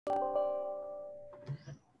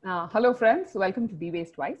Hello, friends. Welcome to Be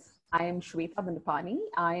Waste Wise. I am Shweta Bandapani.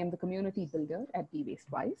 I am the community builder at Be Waste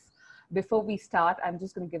Wise. Before we start, I'm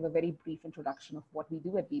just going to give a very brief introduction of what we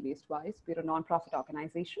do at Be Waste Wise. We're a nonprofit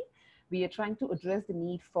organization. We are trying to address the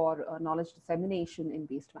need for knowledge dissemination in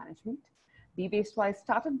waste management. Be Waste Wise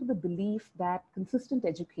started with the belief that consistent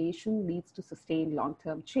education leads to sustained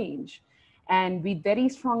long-term change. And we very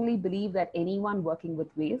strongly believe that anyone working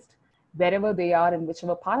with waste, wherever they are in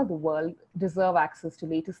whichever part of the world, deserve access to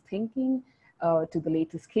latest thinking, to the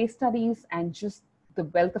latest case studies, and just the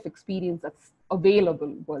wealth of experience that's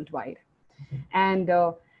available worldwide. And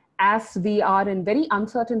as we are in very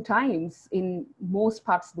uncertain times in most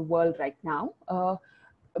parts of the world right now,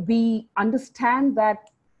 we understand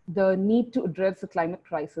that the need to address the climate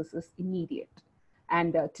crisis is immediate.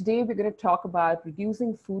 And today we're going to talk about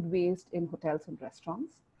reducing food waste in hotels and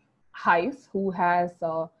restaurants. Gijs, who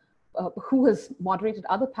has moderated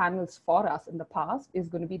other panels for us in the past, is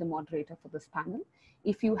going to be the moderator for this panel.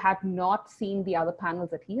 If you have not seen the other panels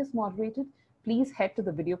that he has moderated, please head to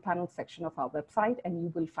the video panel section of our website and you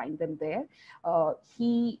will find them there.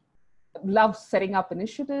 He loves setting up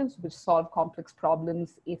initiatives which solve complex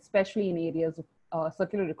problems, especially in areas of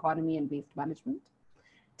circular economy and waste management.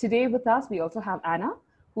 Today with us, we also have Anna,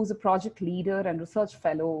 who's a project leader and research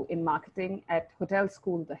fellow in marketing at Hotel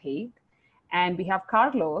School The Hague. And we have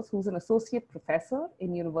Carlos, who's an associate professor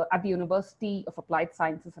at the University of Applied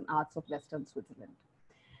Sciences and Arts of Western Switzerland.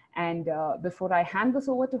 And before I hand this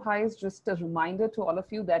over to Gijs, just a reminder to all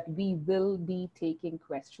of you that we will be taking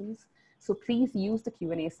questions. So please use the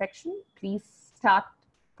Q&A section. Please start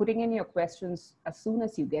putting in your questions as soon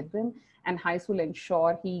as you get them, and Gijs will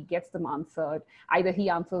ensure he gets them answered. Either he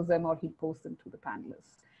answers them or he posts them to the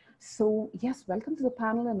panelists. So yes, welcome to the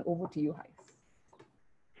panel and over to you, Gijs.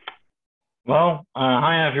 Well,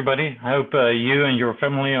 hi everybody. I hope you and your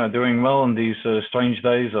family are doing well in these strange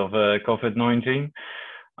days of COVID-19.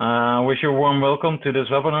 Wish you a warm welcome to this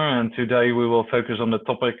webinar, and today we will focus on the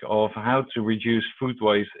topic of how to reduce food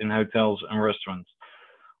waste in hotels and restaurants.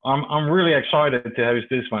 I'm really excited to host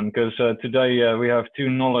this one because today we have two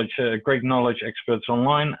great knowledge experts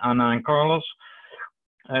online, Anna and Carlos,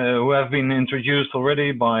 who have been introduced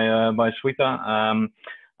already by Shweta.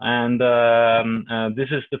 This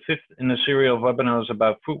is the fifth in a series of webinars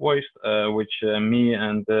about food waste, which me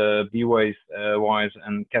and Be Waste Wise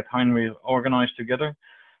and Kat Heinrich organized together.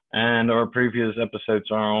 And our previous episodes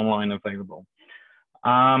are online available.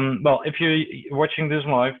 Well, if you're watching this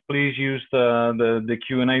live, please use the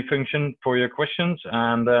Q&A function for your questions,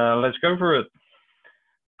 and let's go for it.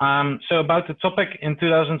 So about the topic, in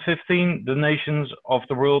 2015, the nations of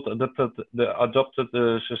the world adopted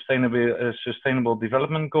the Sustainable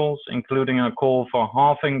Development Goals, including a call for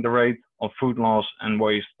halving the rate of food loss and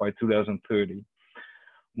waste by 2030.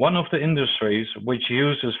 One of the industries which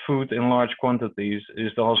uses food in large quantities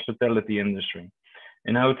is the hospitality industry.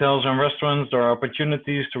 In hotels and restaurants, there are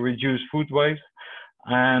opportunities to reduce food waste.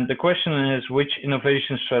 And the question is, which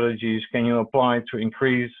innovation strategies can you apply to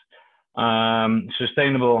increase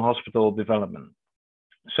sustainable hospital development?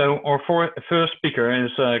 So our first speaker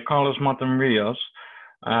is Carlos Martin Rios.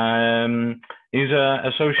 He's an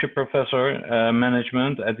associate professor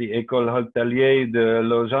management at the École Hôtelière de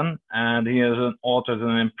Lausanne, and he has authored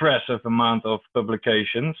an impressive amount of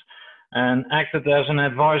publications and acted as an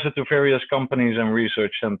advisor to various companies and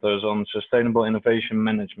research centers on sustainable innovation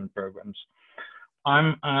management programs.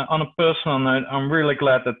 On a personal note, I'm really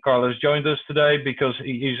glad that Carlos joined us today because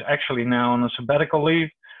he's actually now on a sabbatical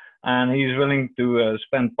leave, and he's willing to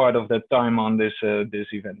spend part of that time on this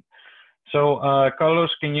event. So,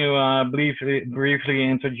 Carlos, can you briefly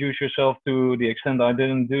introduce yourself to the extent I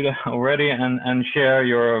didn't do that already, and share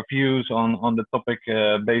your views on the topic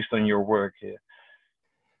based on your work here?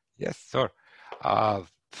 Yes, sir.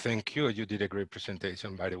 Thank you. You did a great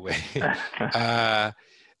presentation, by the way.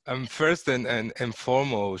 First and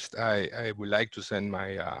foremost, I would like to send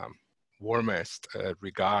my warmest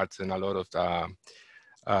regards and a lot of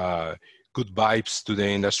good vibes to the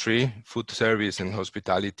industry. Food service and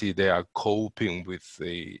hospitality, they are coping with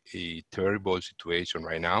a terrible situation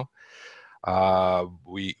right now.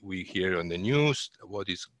 We hear on the news what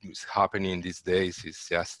is happening these days is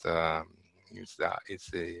just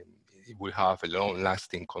it will have a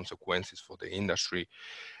long-lasting consequences for the industry,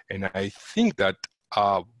 and I think that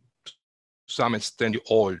to some extent the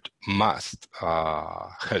old must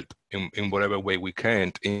help in whatever way we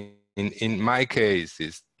can. In my case,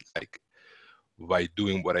 is like by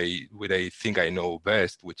doing what I think I know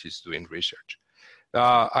best, which is doing research.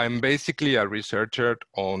 I'm basically a researcher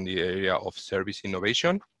on the area of service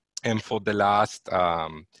innovation, and for the last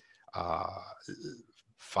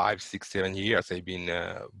 5, 6, 7 years, I've been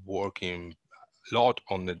working a lot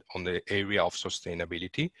on the area of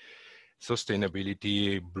sustainability.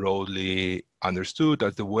 Sustainability broadly understood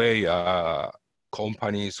as the way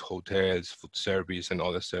companies, hotels, food service, and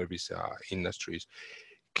other service industries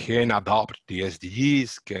can adopt the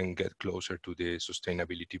SDGs, can get closer to the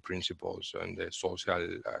sustainability principles and the social,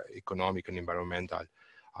 economic, and environmental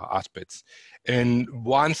aspects. And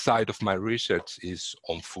one side of my research is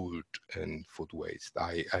on food and food waste.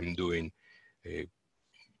 I'm doing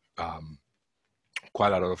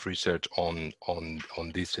quite a lot of research on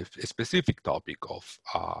this specific topic of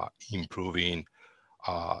improving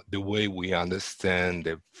the way we understand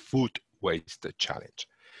the food waste challenge.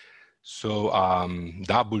 So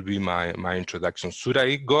that will be my introduction. Should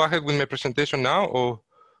I go ahead with my presentation now, or?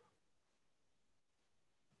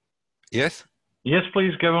 Yes? Yes,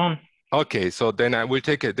 please go on. Okay, so then I will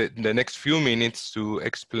take the next few minutes to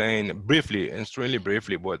explain briefly, and extremely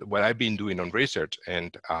briefly, what I've been doing on research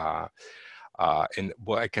and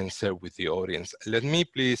what I can share with the audience. Let me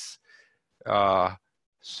please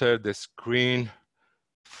share the screen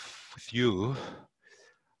with you.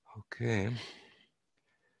 Okay.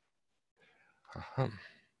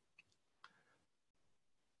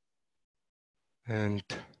 And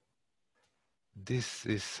this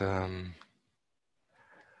is,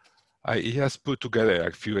 I just put together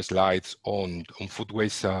a few slides on food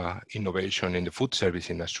waste innovation in the food service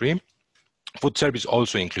industry. Food service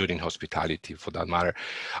also including hospitality, for that matter.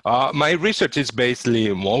 My research is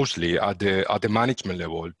basically mostly at the management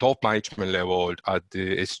level, top management level, at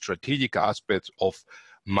the strategic aspects of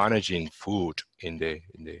managing food in the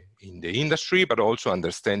industry, but also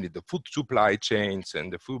understanding the food supply chains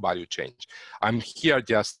and the food value chains. I'm here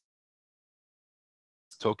just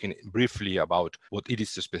talking briefly about what it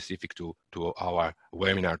is specific to our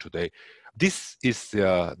webinar today. This is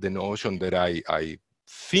the notion that I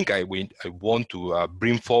think I want to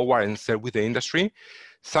bring forward and share with the industry,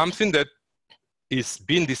 something that is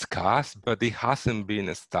being discussed, but it hasn't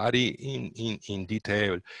been studied in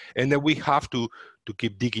detail, and that we have to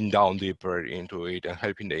keep digging down deeper into it and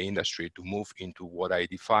helping the industry to move into what I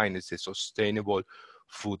define as a sustainable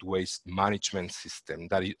food waste management system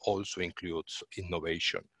that it also includes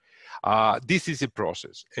innovation. This is a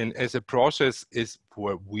process, and as a process is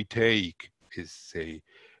where we take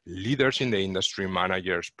leaders in the industry,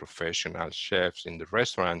 managers, professionals, chefs in the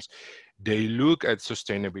restaurants, they look at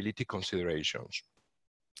sustainability considerations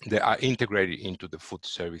that are integrated into the food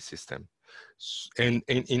service system. And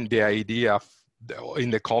in the idea of, in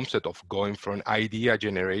the concept of going from idea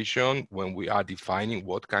generation, when we are defining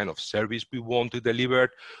what kind of service we want to deliver,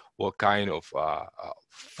 what kind of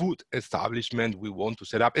food establishment we want to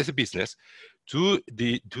set up as a business, to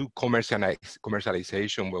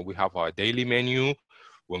commercialization, when we have our daily menu,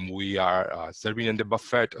 when we are serving in the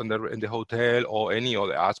buffet in the hotel, or any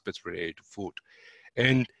other aspects related to food.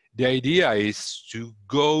 And the idea is to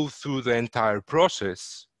go through the entire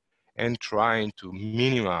process and trying to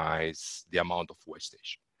minimize the amount of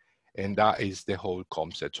wastage. And that is the whole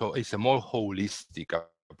concept. So it's a more holistic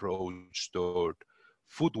approach toward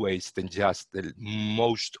food waste than just the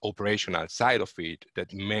most operational side of it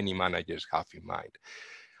that many managers have in mind.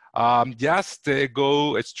 Just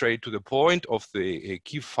go straight to the point of the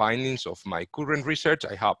key findings of my current research.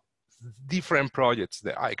 I have different projects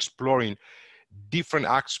that are exploring different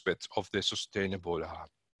aspects of the sustainable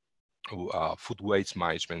food waste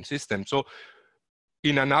management system. So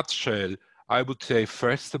in a nutshell, I would say,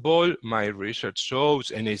 first of all, my research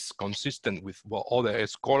shows, and is consistent with what other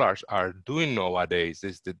scholars are doing nowadays,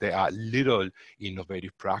 is that there are little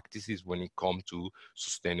innovative practices when it comes to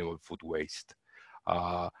sustainable food waste.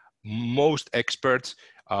 Most experts,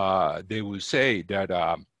 they will say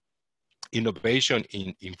that innovation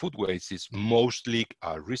in food waste is mostly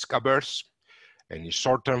risk averse and is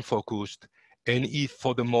short-term focused, and it,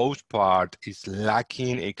 for the most part, is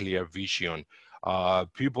lacking a clear vision.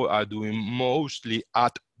 People are doing mostly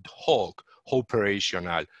ad hoc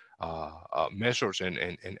operational measures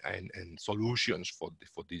and solutions for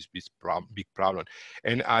this big problem.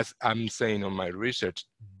 And as I'm saying on my research,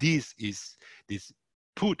 this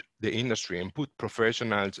put the industry and put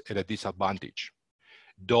professionals at a disadvantage.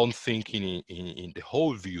 Don't think in the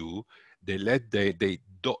whole view. They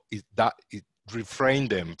refrain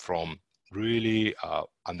them from really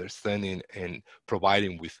understanding and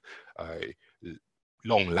providing with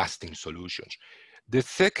long-lasting solutions. The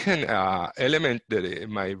second element that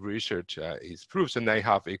my research is proves, and I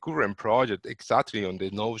have a current project exactly on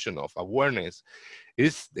the notion of awareness,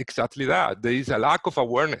 is exactly that. There is a lack of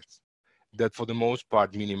awareness that for the most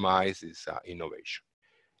part minimizes innovation.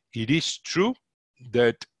 It is true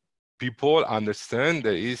that people understand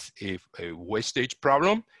there is a wastage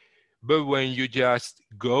problem, but when you just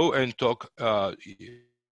go and talk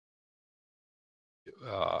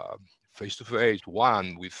face-to-face,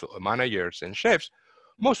 one with managers and chefs,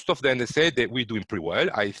 most of them, they say that we're doing pretty well.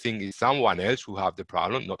 I think it's someone else who have the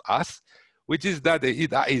problem, not us, which is that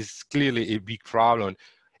that is clearly a big problem.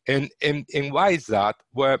 And why is that?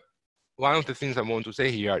 Well, one of the things I want to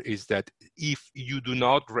say here is that if you do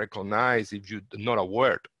not recognize, if you're not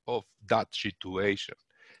aware of that situation,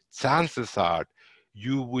 chances are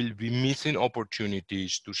you will be missing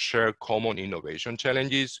opportunities to share common innovation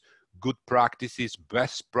challenges, good practices,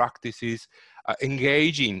 best practices,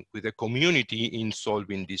 engaging with the community in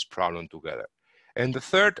solving this problem together. And the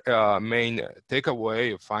third main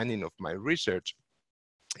takeaway or finding of my research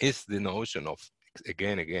is the notion of,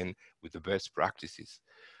 again, with the best practices.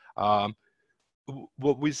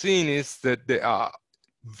 What we're seeing is that there are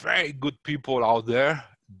very good people out there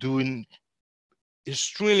doing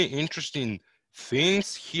extremely interesting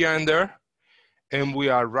things here and there. And we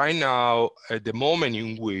are right now at the moment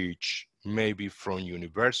in which maybe from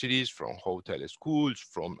universities, from hotel schools,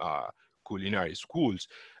 from culinary schools,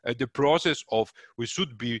 the process of we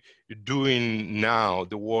should be doing now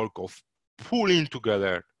the work of pulling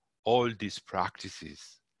together all these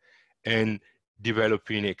practices and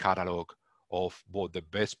developing a catalog of what the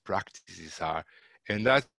best practices are. And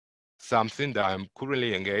that's something that I'm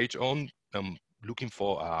currently engaged on. I'm looking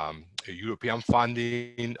for European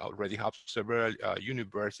funding, already have several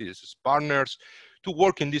universities as partners to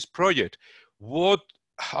work in this project. When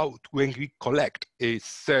we collect a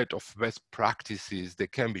set of best practices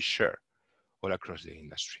that can be shared all across the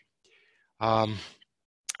industry.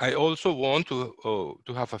 I also want to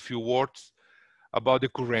have a few words about the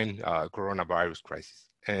current coronavirus crisis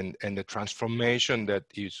and the transformation that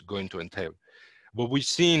is going to entail. What we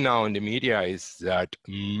see now in the media is that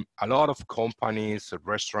a lot of companies,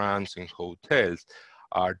 restaurants, and hotels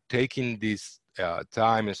are taking this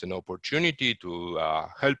time as an opportunity to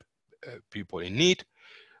help people in need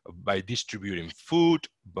by distributing food,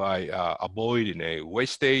 by avoiding a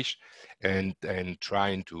wastage, and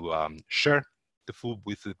trying to share the food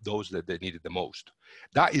with those that they need it the most.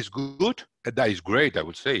 That is good. That is great. I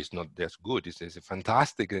would say it's not just good. It's a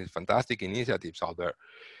fantastic initiatives out there.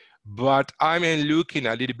 But I'm looking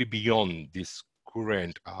a little bit beyond these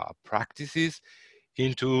current practices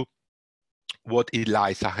into what it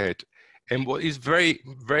lies ahead. And what is very,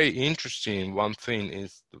 very interesting, one thing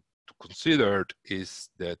is to consider is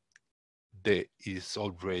that there is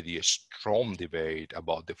already a strong debate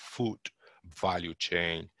about the food value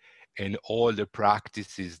chain and all the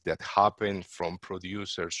practices that happen from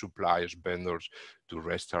producers, suppliers, vendors to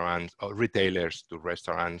restaurants, or retailers to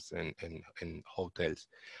restaurants and hotels.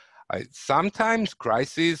 Sometimes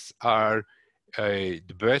crises are the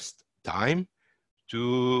best time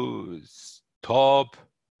to stop,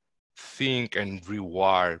 think, and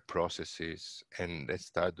rewire processes and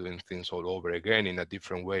start doing things all over again in a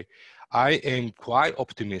different way. I am quite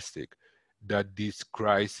optimistic that this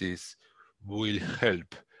crisis will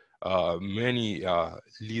help many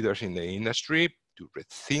leaders in the industry to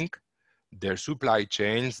rethink their supply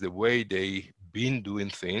chains, the way they've been doing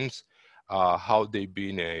things, how they've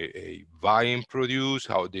been buying produce,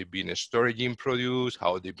 how they've been storing produce,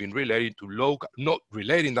 how they've been relating to local, not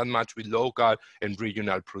relating that much with local and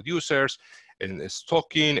regional producers, and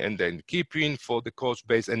stocking and then keeping for the cost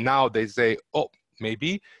base. And now they say, oh,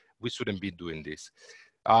 maybe we shouldn't be doing this.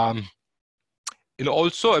 And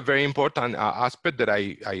also a very important aspect that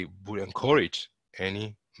I would encourage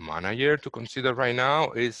any manager to consider right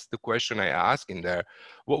now is the question I ask in there: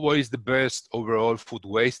 what is the best overall food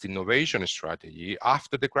waste innovation strategy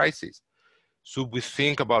after the crisis? Should we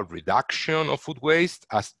think about reduction of food waste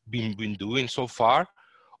as been doing so far,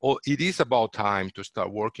 or it is about time to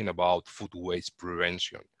start working about food waste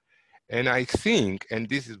prevention? And I think, and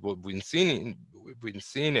this is what we've been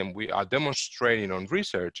seeing and we are demonstrating on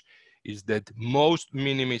research, is that most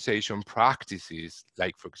minimization practices,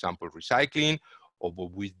 like for example recycling, or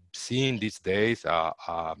what we've seen these days,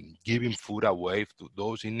 giving food away to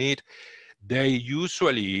those in need, they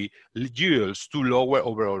usually yields to lower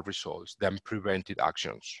overall results than preventive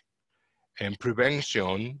actions. And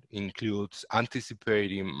prevention includes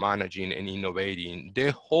anticipating, managing, and innovating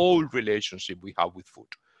the whole relationship we have with food.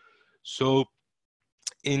 So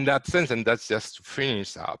in that sense, and that's just to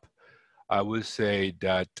finish up, I will say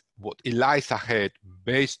that what lies ahead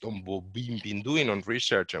based on what we've been doing on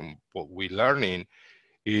research and what we're learning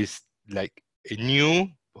is like a new,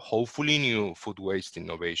 hopefully new food waste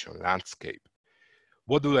innovation landscape.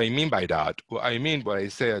 What do I mean by that? Well, I mean what I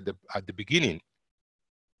said at the beginning.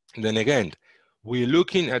 Then again, we're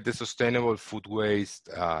looking at the sustainable food waste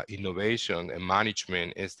innovation and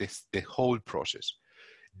management as the whole process.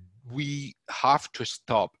 We have to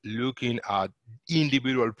stop looking at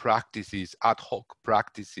individual practices, ad hoc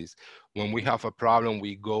practices. When we have a problem,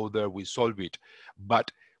 we go there, we solve it.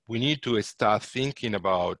 But we need to start thinking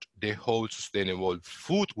about the whole sustainable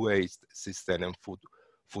food waste system and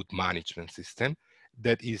food management system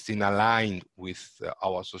that is in aligned with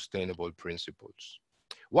our sustainable principles.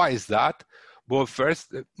 Why is that? Well,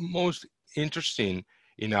 first, most interesting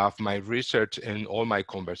enough, my research and all my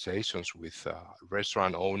conversations with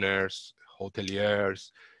restaurant owners,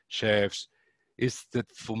 hoteliers, chefs, is that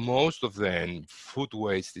for most of them, food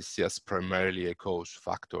waste is just primarily a cost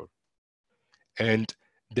factor. And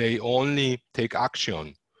they only take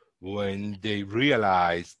action when they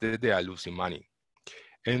realize that they are losing money.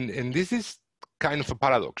 And this is kind of a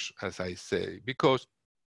paradox, as I say, because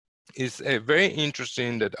it's very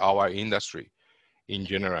interesting that our industry, in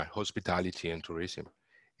general, hospitality and tourism,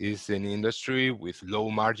 is an industry with low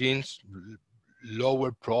margins,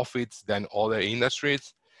 lower profits than other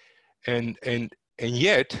industries. And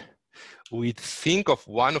yet, we think of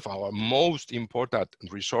one of our most important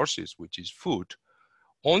resources, which is food,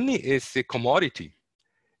 only as a commodity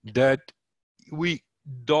that we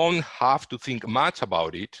don't have to think much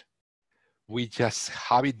about it. We just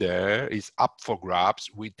have it there, it's up for grabs,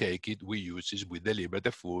 we take it, we use it, we deliver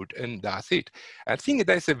the food, and that's it. I think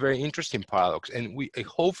that's a very interesting paradox, and we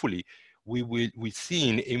hopefully we're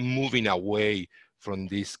seeing a moving away from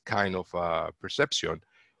this kind of perception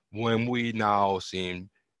when we now see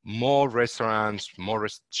more restaurants, more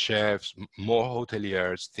chefs, more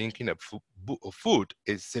hoteliers thinking of food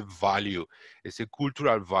as a value, as a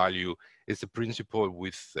cultural value, as a principle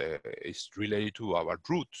with is related to our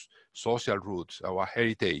roots, social roots, our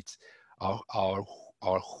heritage, our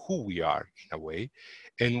who we are in a way,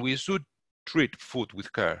 and we should treat food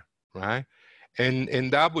with care, right?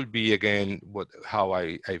 And that would be again how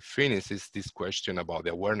I finish is this question about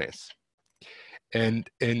the awareness. And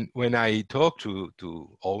when I talk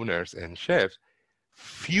to owners and chefs,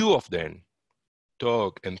 few of them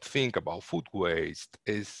talk and think about food waste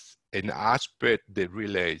as an aspect that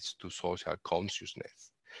relates to social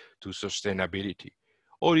consciousness, to sustainability,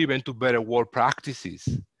 or even to better work practices.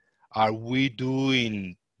 Are we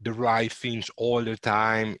doing the right things all the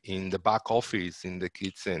time in the back office, in the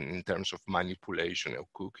kitchen, in terms of manipulation of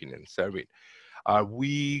cooking and serving? Are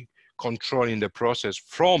we controlling the process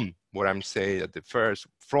from what I'm saying at the first,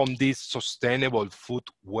 from this sustainable food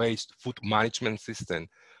waste, food management system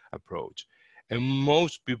approach? And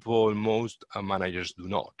most people, most managers do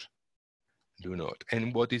not.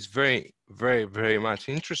 And what is very, very, very much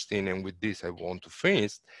interesting, and with this I want to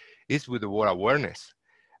finish, is with the word awareness.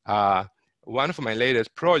 One of my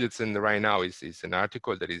latest projects, and right now is an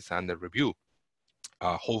article that is under review,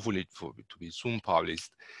 hopefully to be soon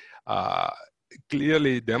published,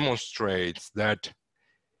 clearly demonstrates that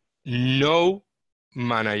no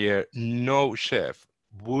manager, no chef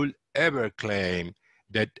will ever claim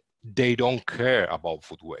that they don't care about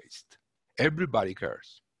food waste. Everybody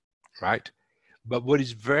cares, right? But what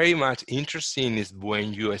is very much interesting is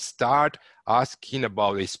when you start asking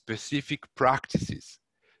about the specific practices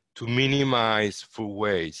to minimize food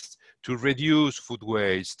waste, to reduce food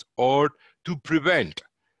waste, or to prevent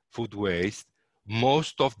food waste,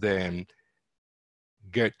 most of them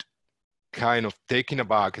get kind of taken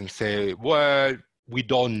aback and say, well, we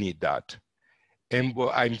don't need that. And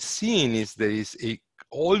what I'm seeing is there is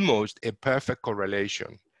almost a perfect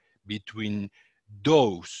correlation between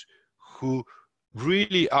those who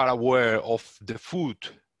really are aware of the food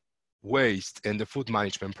waste and the food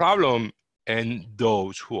management problem and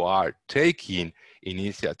those who are taking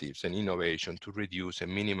initiatives and innovation to reduce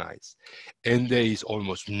and minimize. And there is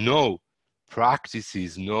almost no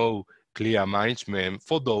practices, no clear management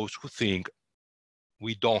for those who think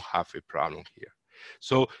we don't have a problem here.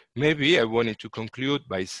 So maybe I wanted to conclude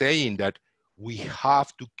by saying that we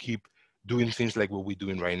have to keep doing things like what we're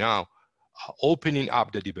doing right now, opening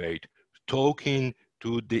up the debate, talking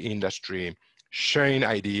to the industry, sharing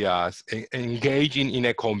ideas, engaging in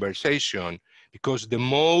a conversation, because the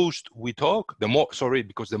most we talk,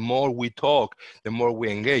 because the more we talk, the more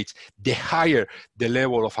we engage, the higher the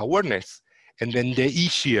level of awareness, and then the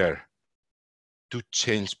easier to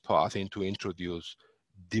change path and to introduce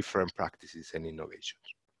different practices and innovations.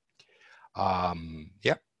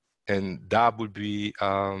 Yeah, and that would be,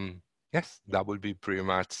 yes, that would be pretty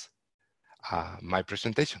much my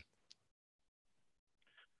presentation.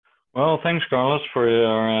 Well, thanks, Carlos, for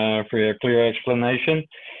your clear explanation.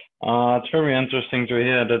 It's very interesting to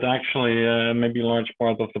hear that actually maybe a large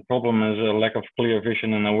part of the problem is a lack of clear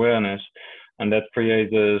vision and awareness. and that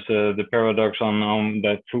creates the paradox on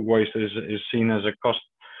that food waste is seen as a cost.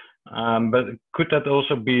 But could that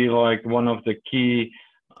also be like one of the key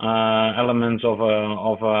elements of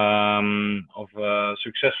a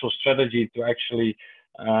successful strategy to actually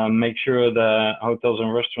make sure that hotels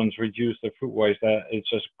and restaurants reduce their food waste? That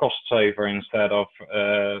it's a cost saver instead of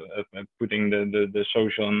putting the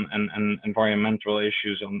social and environmental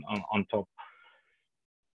issues on top.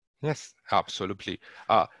 Yes, absolutely.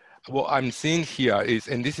 What I'm seeing here is,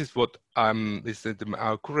 and this is what our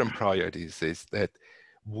current priorities is that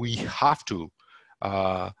we have to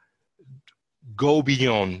go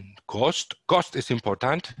beyond cost. Cost is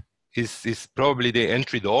important. Is probably the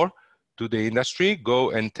entry door to the industry.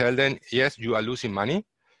 Go and tell them, yes, you are losing money.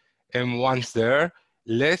 And once there,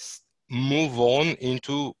 let's move on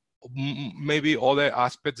into maybe other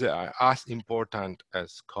aspects that are as important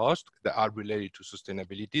as cost, that are related to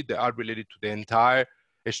sustainability, that are related to the entire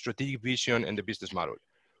strategic vision and the business model.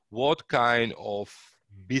 What kind of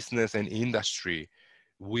business and industry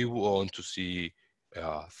we want to see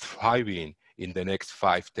thriving in the next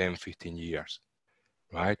 5, 10, 15 years,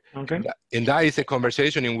 right? Okay. And that is a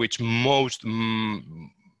conversation in which most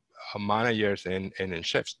managers and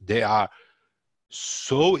chefs, they are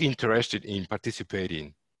so interested in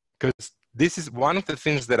participating, because this is one of the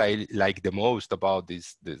things that I like the most about the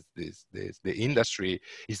industry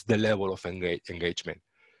is the level of engagement.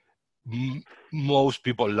 Most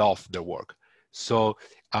people love their work. So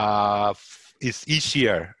it's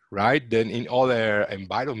easier, right, than in other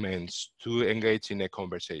environments to engage in a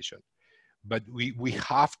conversation. But we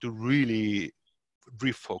have to really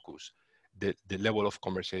refocus the level of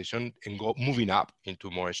conversation and go moving up into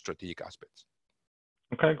more strategic aspects.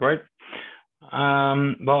 Okay, great.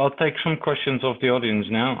 Well, I'll take some questions of the audience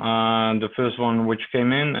now. The first one which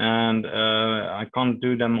came in, and I can't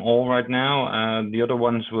do them all right now. The other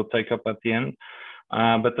ones we'll take up at the end.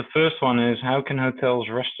 But the first one is, how can hotels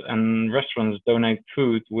and restaurants donate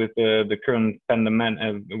food with the current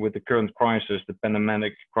pandemic, with the current crisis, the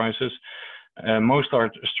pandemic crisis? Most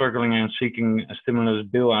are struggling and seeking stimulus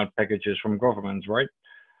bailout packages from governments, right?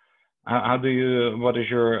 How do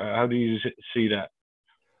you see that?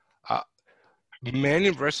 Many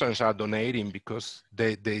restaurants are donating because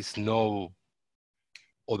there's no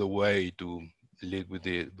other way to live with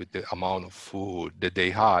the amount of food that they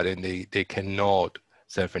had, and they cannot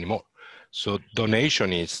serve anymore. So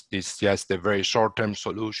donation is just a very short-term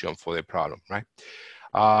solution for the problem, right?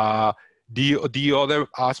 The other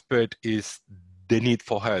aspect is the need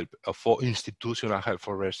for help, for institutional help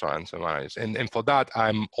for restaurants and managers. And for that,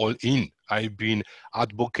 I'm all in. I've been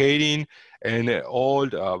advocating and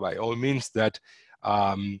by all means that,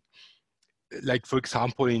 like for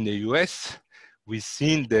example, in the US, we've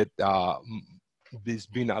seen that there's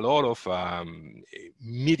been a lot of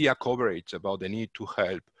media coverage about the need to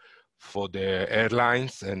help for the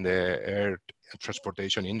airlines and the air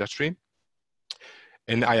transportation industry.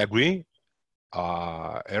 And I agree,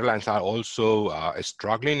 airlines are also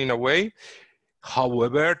struggling in a way.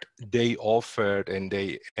 However, they offered and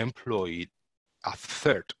they employed a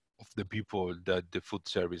third of the people that the food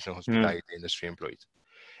service and hospitality industry employs.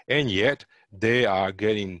 And yet they are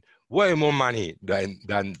getting way more money than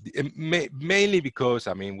mainly because,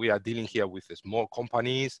 I mean, we are dealing here with small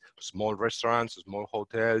companies, small restaurants, small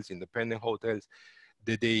hotels, independent hotels,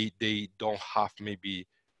 that they don't have maybe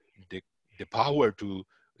the power to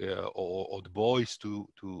or the voice to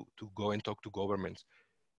go and talk to governments.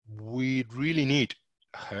 We really need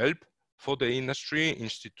help for the industry,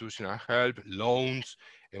 institutional help, loans,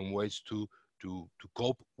 and ways to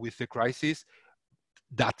cope with the crisis.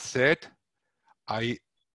 That said, I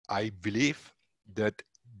believe that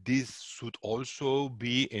this should also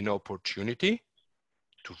be an opportunity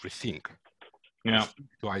to rethink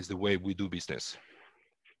twice the way we do business.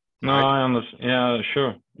 No, right? I understand. Yeah,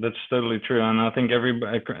 sure. That's totally true. And I think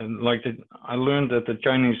everybody, I learned that the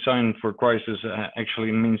Chinese sign for crisis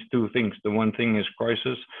actually means two things. The one thing is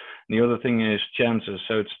crisis, the other thing is chances.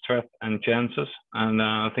 So it's threat and chances. And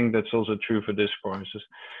I think that's also true for this crisis.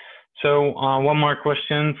 So one more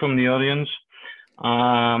question from the audience.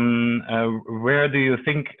 Where do you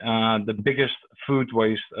think the biggest food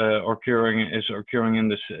waste is occurring in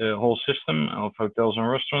this whole system of hotels and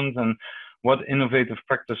restaurants? And what innovative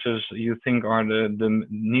practices you think are the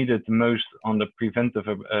needed most on the preventive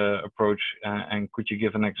approach? And could you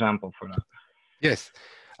give an example for that? Yes,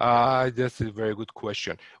 that's a very good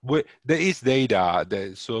question. There is data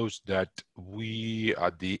that shows that we,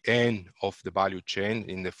 at the end of the value chain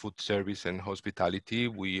in the food service and hospitality,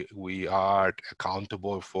 we are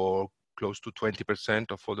accountable for close to 20%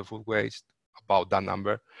 of all the food waste, about that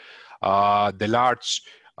number. The large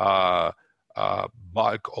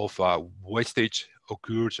bulk of wastage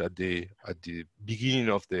occurs at the beginning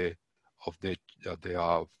of the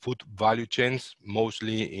food value chains,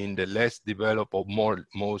 mostly in the less developed or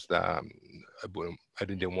most I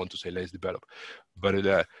didn't want to say less developed, but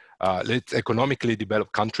let's economically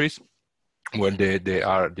developed countries where they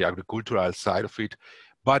are the agricultural side of it.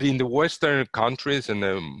 But in the Western countries and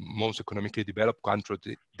the most economically developed countries,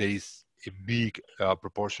 there is a big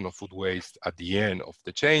proportion of food waste at the end of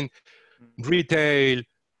the chain. Retail,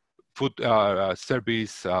 food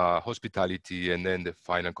service, hospitality, and then the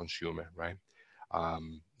final consumer, right?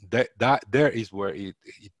 There is where it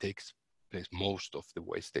takes place most of the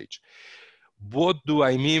wastage. What do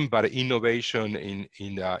I mean by innovation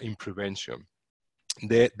in prevention?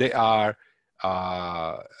 They are,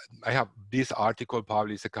 I have this article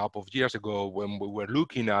published a couple of years ago when we were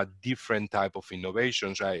looking at different type of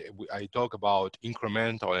innovations. I talk about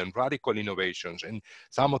incremental and radical innovations, and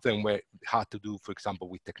some of them had to do, for example,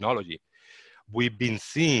 with technology. We've been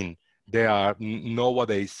seeing there are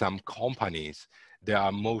nowadays some companies, they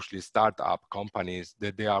are mostly startup companies,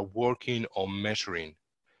 that they are working on measuring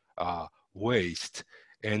waste,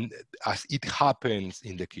 and as it happens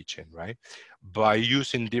in the kitchen, right? By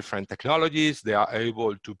using different technologies, they are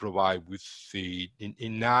able to provide with a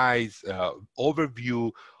nice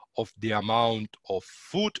overview of the amount of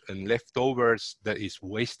food and leftovers that is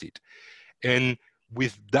wasted. And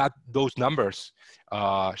with those numbers,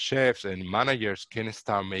 chefs and managers can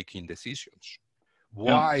start making decisions.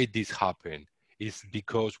 Why this happened is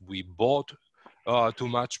because we bought too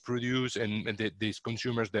much produce, and these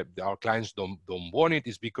consumers, that our clients don't want it,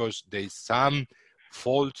 is because there's some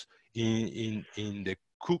fault in the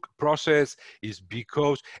cook process, is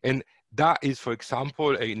because, and that is, for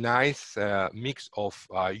example, a nice mix of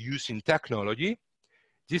using technology,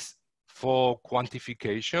 this for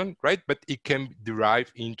quantification, right? But it can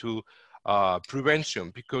derive into prevention,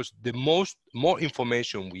 because the more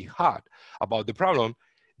information we had about the problem,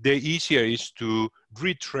 the easier it is to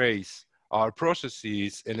retrace our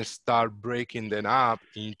processes and start breaking them up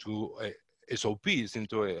into SOPs,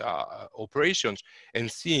 into operations, and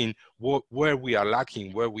seeing where we are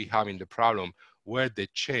lacking, where we having the problem, where the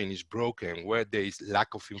chain is broken, where there is lack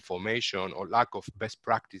of information or lack of best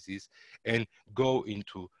practices, and go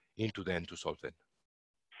into them to solve them.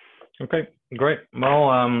 Okay, great. Well,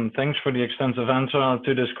 thanks for the extensive answer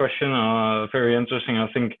to this question. Very interesting. I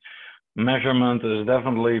think measurement is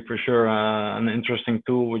definitely for sure an interesting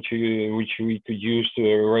tool which we could use to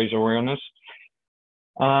raise awareness.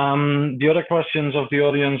 The other questions of the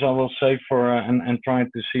audience I will save for and try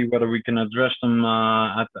to see whether we can address them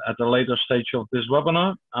at a later stage of this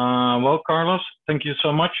webinar. Well, Carlos, thank you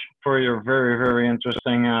so much for your very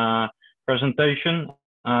interesting presentation.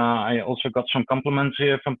 I also got some compliments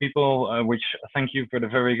here from people, which thank you for the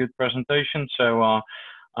very good presentation. So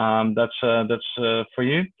that's for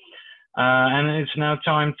you. And it's now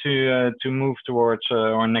time to move towards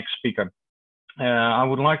our next speaker. I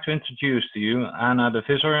would like to introduce to you Anna de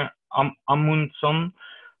Visser Amundsen.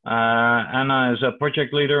 Anna is a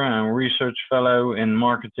project leader and research fellow in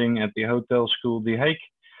marketing at the Hotel School The Hague.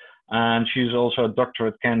 And she's also a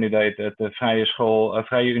doctorate candidate at the Vrije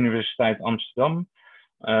Universiteit Amsterdam.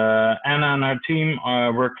 Anna and her team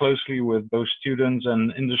work closely with both students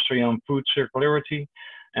and industry on food circularity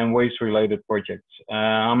and waste-related projects.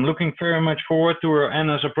 I'm looking very much forward to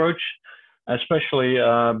Anna's approach, especially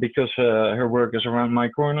because her work is around my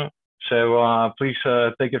corner. So please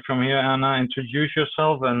take it from here, Anna. Introduce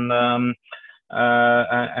yourself and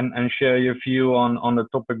share your view on the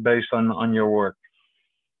topic based on your work.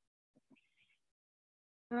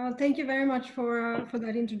 Thank you very much for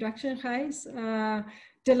that introduction, Gijs.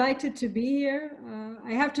 Delighted to be here.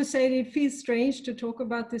 I have to say it feels strange to talk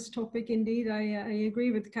about this topic. Indeed, I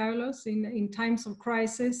agree with Carlos. In times of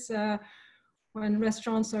crisis, when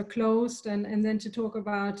restaurants are closed, and then to talk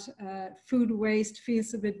about food waste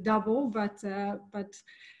feels a bit double. But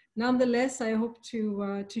nonetheless, I hope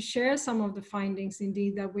to share some of the findings,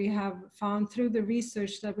 indeed, that we have found through the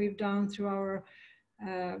research that we've done through our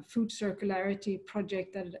food circularity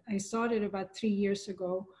project that I started about 3 years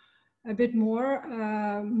ago. A bit more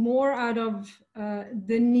out of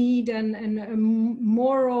the need and a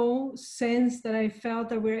moral sense that I felt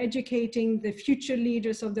that we're educating the future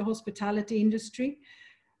leaders of the hospitality industry.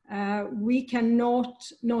 We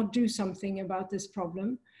cannot not do something about this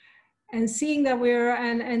problem. And seeing that we're,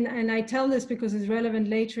 and I tell this because it's relevant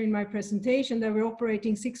later in my presentation, that we're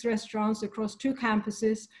operating 6 restaurants across 2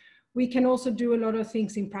 campuses, we can also do a lot of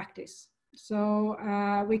things in practice. So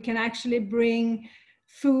we can actually bring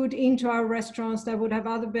food into our restaurants that would have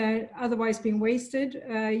otherwise been wasted,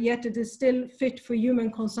 yet it is still fit for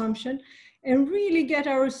human consumption. and really get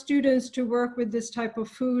our students to work with this type of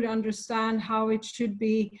food, understand how it should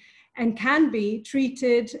be and can be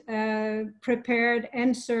treated, prepared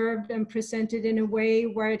and served and presented in a way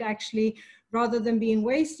where it actually, rather than being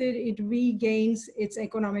wasted, it regains its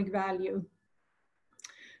economic value.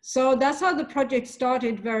 So that's how the project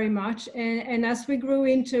started very much. And as we grew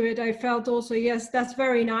into it, I felt also, yes, that's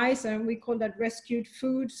very nice. And we call that rescued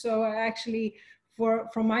food. So actually,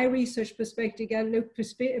 from my research perspective, I looked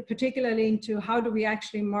particularly into how do we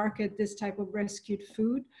actually market this type of rescued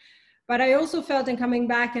food. But I also felt, in coming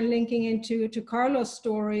back and linking into Carlos'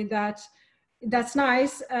 story, that that's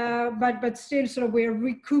nice, but still sort of we're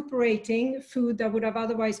recuperating food that would have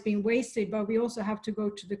otherwise been wasted, but we also have to go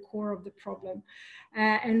to the core of the problem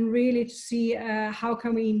and really see how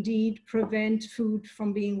can we indeed prevent food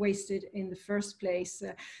from being wasted in the first place.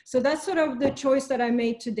 So that's sort of the choice that I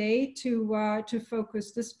made today to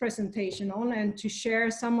focus this presentation on and to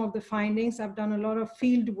share some of the findings. I've done a lot of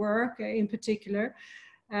field work in particular,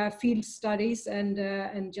 field studies,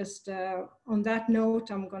 and just on that note,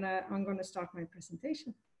 I'm gonna start my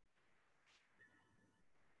presentation.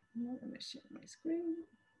 I'm gonna share my screen.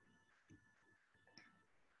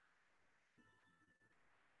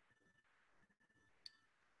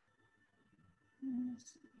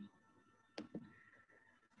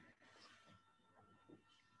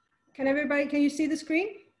 Can you see the screen?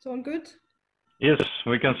 It's all good? Yes,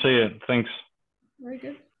 we can see it. Thanks. Very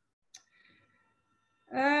good.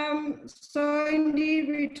 So indeed,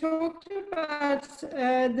 we talked about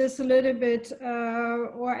this a little bit,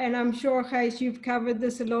 and I'm sure, Gijs, you've covered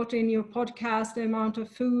this a lot in your podcast, the amount of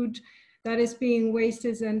food that is being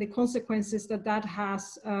wasted and the consequences that that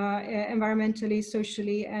has environmentally,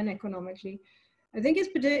 socially, and economically. I think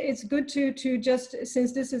it's good to just,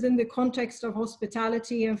 since this is in the context of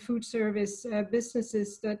hospitality and food service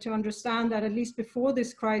businesses, to understand that at least before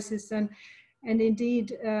this crisis, and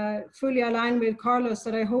indeed fully aligned with Carlos,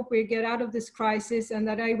 that I hope we get out of this crisis and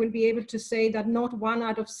that I will be able to say that not 1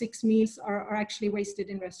 out of 6 meals are actually wasted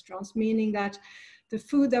in restaurants, meaning that the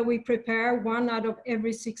food that we prepare, 1 out of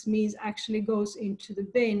every 6 meals actually goes into the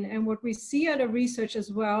bin. And what we see out of research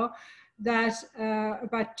as well, that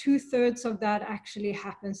about 2/3 of that actually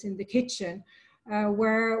happens in the kitchen,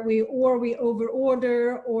 where we over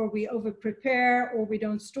order, or we over prepare, or we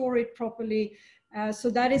don't store it properly.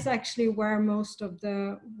 So that is actually where most of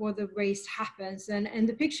the waste happens. And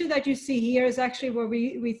the picture that you see here is actually where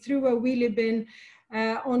we threw a wheelie bin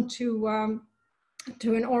onto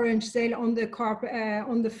to an orange sail on the carpet,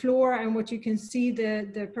 on the floor. And what you can see,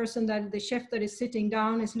 the chef that is sitting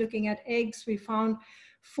down is looking at eggs. We found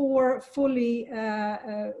 4 fully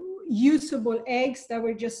usable eggs that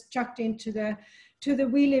were just chucked into the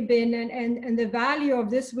wheelie bin, and the value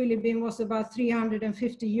of this wheelie bin was about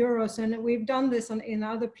 350 euros. And we've done this in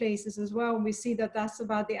other places as well. We see that that's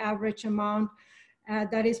about the average amount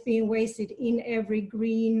that is being wasted in every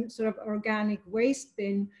green sort of organic waste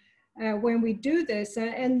bin when we do this.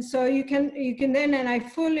 And so you can then, and I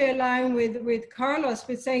fully align with Carlos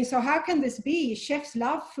with saying, so how can this be? Chefs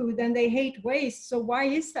love food and they hate waste. So why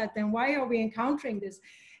is that then? Why are we encountering this?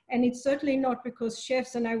 And it's certainly not because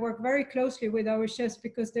chefs, and I work very closely with our chefs,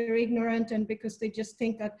 because they're ignorant and because they just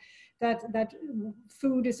think that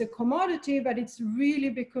food is a commodity, but it's really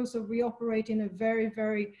because we operate in a very,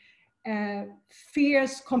 very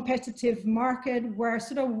fierce competitive market where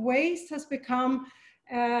sort of waste has become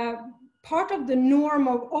part of the norm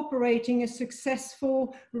of operating a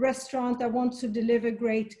successful restaurant that wants to deliver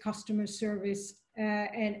great customer service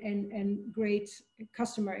and great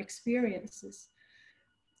customer experiences.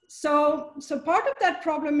 So part of that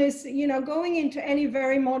problem is, going into any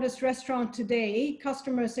very modest restaurant today,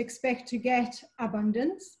 customers expect to get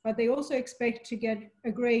abundance, but they also expect to get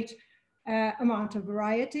a great amount of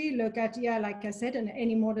variety. Look at, like I said, in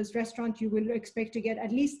any modest restaurant, you will expect to get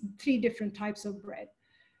at least 3 different types of bread.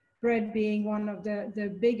 Bread being one of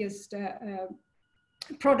the biggest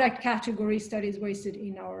product categories that is wasted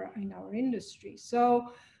in our industry.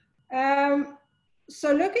 So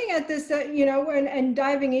looking at this, and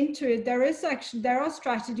diving into it, there are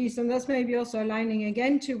strategies, and that's maybe also aligning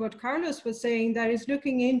again to what Carlos was saying, that is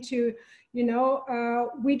looking into,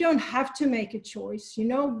 we don't have to make a choice,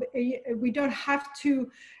 we don't have to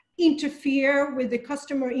interfere with the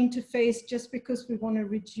customer interface just because we want to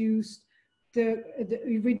reduce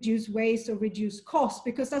reduce waste or reduce cost,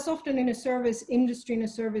 because that's often in a service industry, in a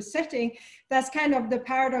service setting, that's kind of the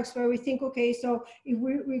paradox where we think, okay, so if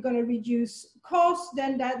we're going to reduce cost,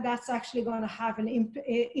 then that's actually going to have an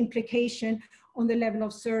implication on the level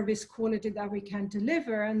of service quality that we can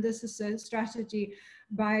deliver. And this is a strategy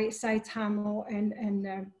by Seitz Hamill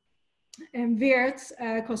Weert's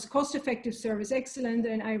cost-effective service excellence,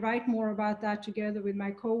 and I write more about that together with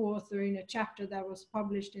my co-author in a chapter that was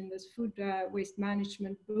published in this food waste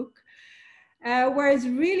management book, where it's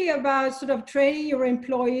really about sort of training your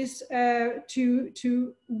employees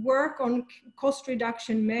to work on cost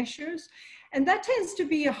reduction measures, and that tends to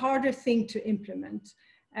be a harder thing to implement.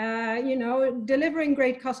 You know, delivering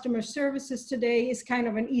great customer services today is kind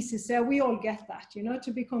of an easy sell. We all get that, you know,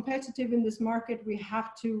 to be competitive in this market, we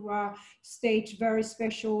have to stage very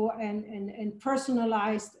special and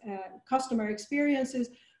personalized customer experiences,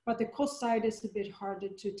 but the cost side is a bit harder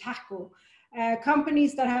to tackle.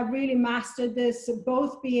 Companies that have really mastered this,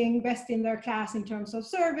 both being best in their class in terms of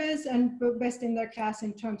service and best in their class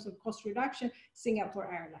in terms of cost reduction.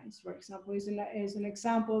 Singapore Airlines, for example, is an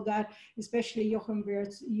example that especially Jochen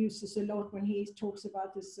Weert uses a lot when he talks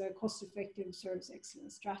about this cost-effective service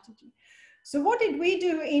excellence strategy. So what did we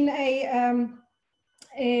do in a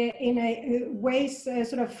waste,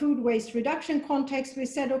 sort of food waste reduction context? We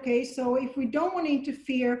said, okay, so if we don't want to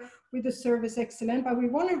interfere with the service excellence, but we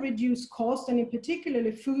want to reduce cost, and in particularly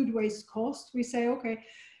food waste cost, we say, okay,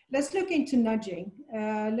 let's look into nudging.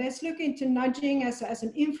 Let's look into nudging as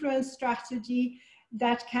an influence strategy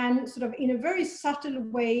that can sort of in a very subtle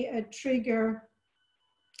way trigger,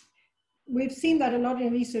 we've seen that a lot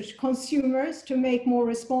in research, consumers to make more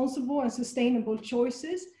responsible and sustainable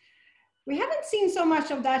choices. We haven't seen so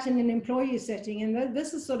much of that in an employee setting, and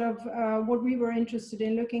this is sort of what we were interested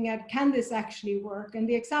in looking at. Can this actually work? And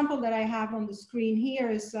the example that I have on the screen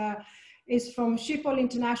here is from Schiphol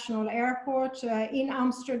International Airport in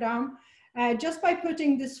Amsterdam. Just by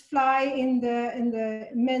putting this fly in the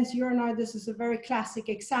men's urinal, this is a very classic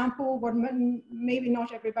example. What maybe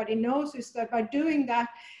not everybody knows is that by doing that,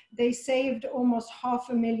 they saved almost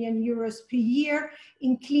 €500,000 per year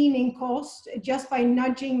in cleaning costs just by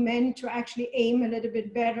nudging men to actually aim a little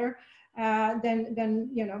bit better than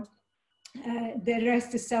you know. The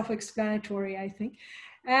rest is self-explanatory, I think.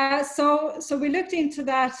 So we looked into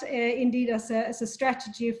that indeed as a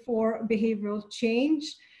strategy for behavioral change.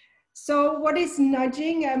 So what is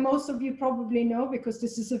nudging? Most of you probably know, because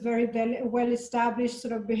this is a very well-established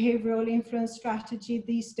sort of behavioral influence strategy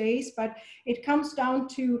these days, but it comes down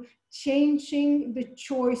to changing the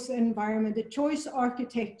choice environment, the choice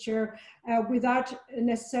architecture without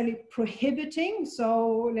necessarily prohibiting.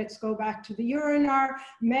 So let's go back to the urinal.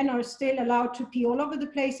 Men are still allowed to pee all over the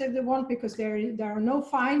place if they want, because there are no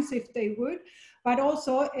fines if they would. But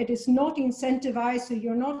also it is not incentivized, so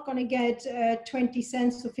you're not going to get 20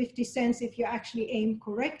 cents or 50 cents if you actually aim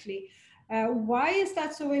correctly. Why is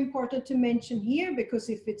that so important to mention here? Because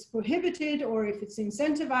if it's prohibited or if it's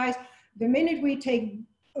incentivized, the minute we take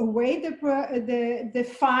away the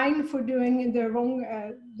fine for doing the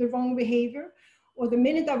wrong behavior, or the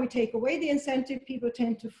minute that we take away the incentive, people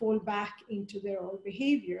tend to fall back into their old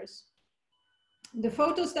behaviors. The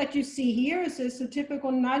photos that you see here is a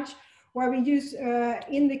typical nudge where we use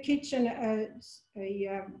in the kitchen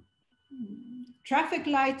a traffic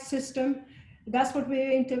light system. That's what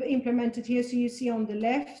we implemented here. So you see on the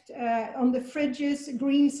left, on the fridges,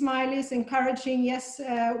 green smileys encouraging, yes,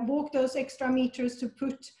 walk those extra meters to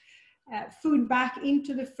put food back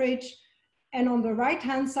into the fridge. And on the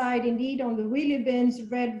right-hand side, indeed, on the wheelie bins,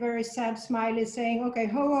 red, very sad smiley saying, okay,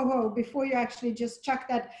 ho, ho, ho, before you actually just chuck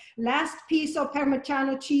that last piece of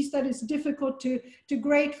Parmigiano cheese that is difficult to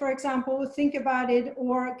grate, for example, think about it,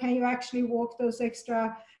 or can you actually walk those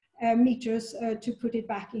extra meters to put it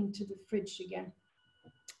back into the fridge again.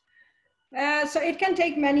 So it can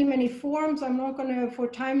take many, many forms. I'm not going to, for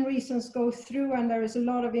time reasons, go through, and there is a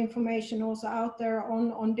lot of information also out there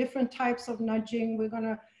on different types of nudging. We're going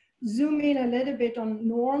to zoom in a little bit on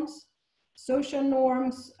norms, social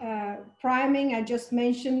norms, priming. I just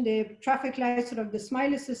mentioned the traffic light, sort of the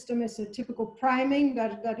smiley system is a typical priming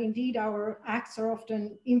that indeed our acts are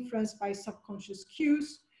often influenced by subconscious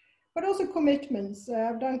cues, but also commitments.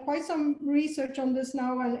 I've done quite some research on this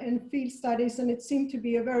now and field studies, and it seemed to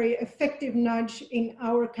be a very effective nudge in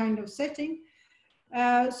our kind of setting.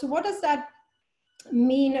 So what does that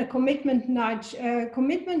mean, a commitment nudge?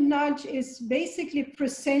 Commitment nudge is basically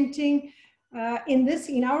presenting,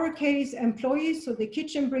 in our case, employees, so the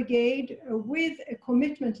kitchen brigade, with a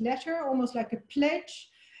commitment letter, almost like a pledge,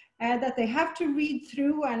 that they have to read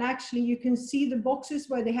through, and actually you can see the boxes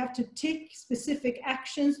where they have to tick specific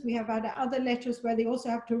actions. We have had other letters where they also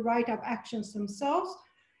have to write up actions themselves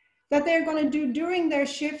that they're going to do during their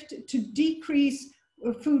shift to decrease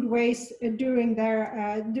food waste during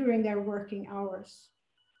their working hours.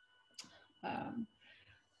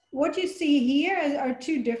 What you see here are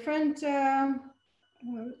two different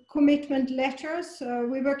commitment letters.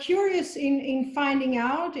 We were curious in finding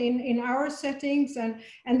out in our settings, and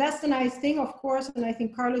that's the nice thing, of course, and I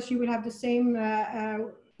think, Carlos, you will have the same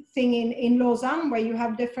thing in Lausanne, where you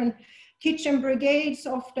have different kitchen brigades,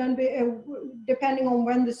 often depending on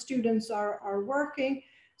when the students are working.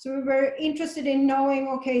 So we were interested in knowing,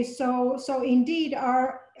 okay, so indeed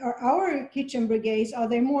our kitchen brigades, are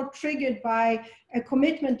they more triggered by a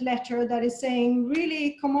commitment letter that is saying,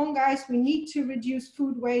 really, come on guys, we need to reduce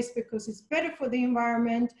food waste because it's better for the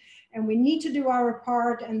environment and we need to do our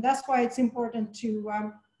part, and that's why it's important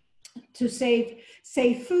to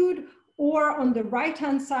save food? Or on the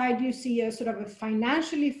right-hand side, you see a sort of a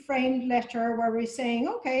financially framed letter where we're saying,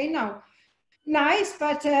 okay, now, nice,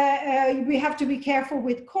 but we have to be careful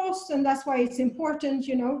with costs, and that's why it's important,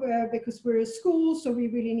 you know, because we're a school, so we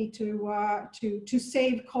really need to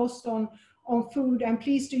save costs on food, and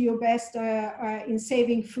please do your best in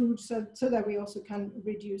saving food so that we also can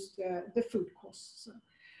reduce the food costs.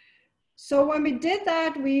 So when we did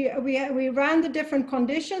that, we ran the different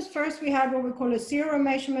conditions. First, we had what we call a zero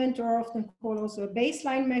measurement, or often called also a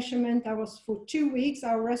baseline measurement. That was for 2 weeks.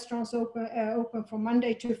 Our restaurants open from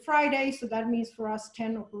Monday to Friday. So that means for us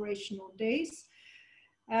 10 operational days.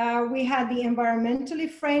 We had the environmentally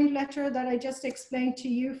framed letter that I just explained to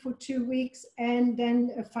you for 2 weeks, and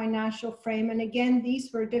then a financial frame. And again,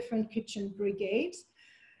 these were different kitchen brigades.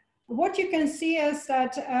 What you can see is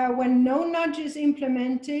that when no nudge is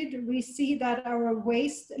implemented, we see that our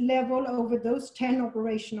waste level over those 10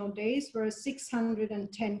 operational days were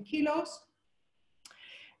 610 kilos.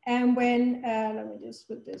 And when, let me just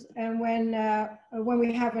put this, and when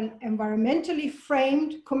we have an environmentally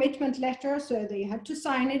framed commitment letter, so they had to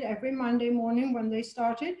sign it every Monday morning when they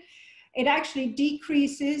started, it actually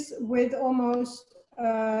decreases with almost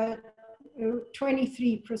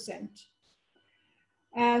 23%.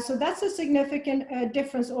 So that's a significant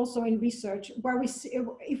difference also in research, where we see,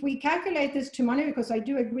 if we calculate this to money, because I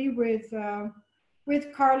do agree with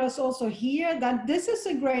Carlos also here, that this is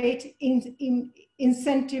a great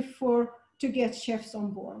incentive to get chefs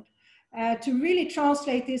on board. To really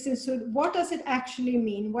translate this into what does it actually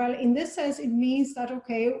mean? Well, in this sense, it means that,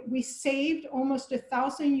 okay, we saved almost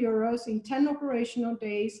 €1,000 in 10 operational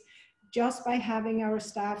days just by having our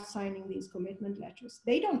staff signing these commitment letters.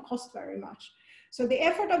 They don't cost very much. So the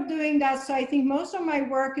effort of doing that, so I think most of my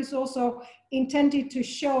work is also intended to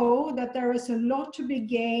show that there is a lot to be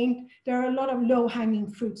gained. There are a lot of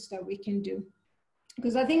low-hanging fruits that we can do.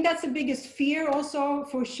 Because I think that's the biggest fear also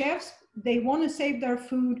for chefs. They want to save their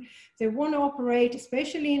food. They want to operate,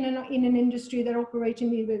 especially in an industry that operates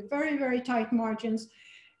with very, very tight margins.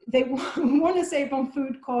 They want to save on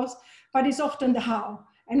food costs, but it's often the how.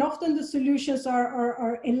 And often the solutions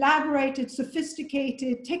are elaborated,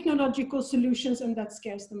 sophisticated, technological solutions, and that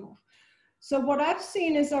scares them off. So what I've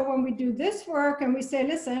seen is that when we do this work and we say,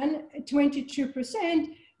 listen,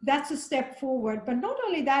 22%, that's a step forward. But not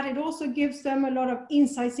only that, it also gives them a lot of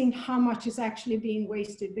insights in how much is actually being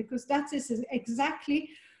wasted, because that is exactly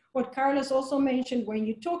what Carlos also mentioned. When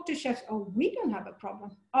you talk to chefs, oh, we don't have a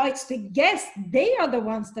problem. Oh, it's the guests, they are the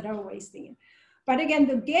ones that are wasting it. But again,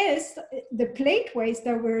 the guests, the plate waste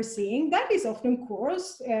that we're seeing, that is often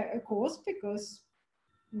caused because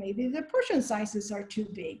maybe the portion sizes are too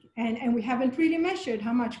big, and we haven't really measured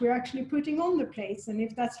how much we're actually putting on the plates, and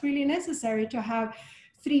if that's really necessary to have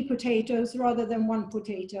 3 potatoes rather than 1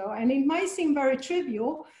 potato. And it might seem very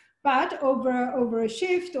trivial, but over a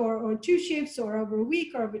shift or 2 shifts, or over a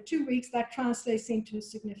week or over 2 weeks, that translates into a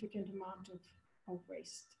significant amount of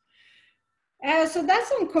waste. So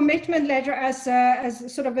that's on commitment letter as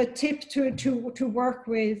sort of a tip to work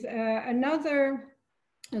with. Another,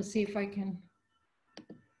 let's see if I can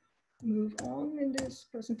move on in this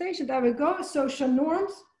presentation. There we go, social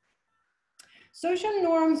norms. Social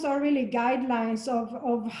norms are really guidelines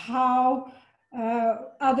of how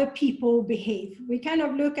other people behave. We kind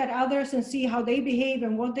of look at others and see how they behave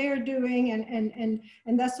and what they are doing, and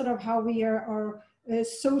that's sort of how we are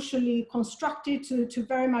socially constructed to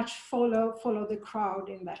very much follow the crowd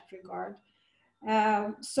in that regard.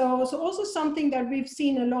 So also something that we've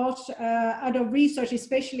seen a lot out of research,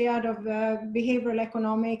 especially out of behavioral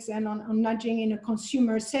economics and on nudging in a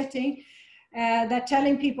consumer setting, that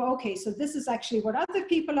telling people, okay, so this is actually what other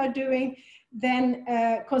people are doing, then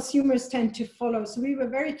consumers tend to follow. So we were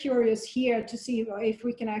very curious here to see if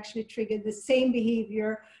we can actually trigger the same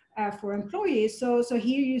behavior for employees. So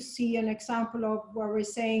here you see an example of where we're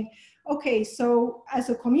saying, okay, so as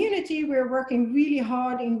a community, we're working really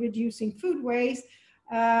hard in reducing food waste.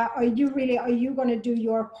 Are you going to do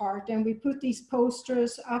your part? And we put these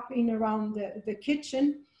posters up in around the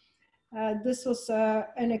kitchen. This was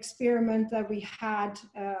an experiment that we had,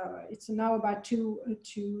 it's now about two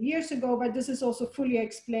years ago, but this is also fully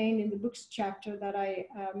explained in the books chapter that I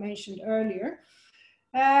mentioned earlier.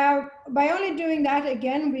 By only doing that,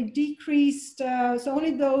 again, we decreased, so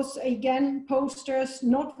only those, again, posters,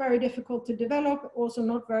 not very difficult to develop, also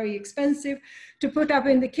not very expensive to put up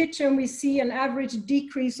in the kitchen. We see an average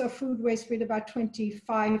decrease of food waste with about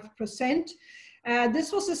 25%.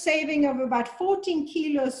 This was a saving of about 14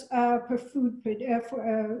 kilos per food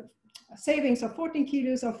per savings of 14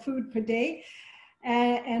 kilos of food per day.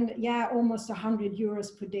 And yeah, almost 100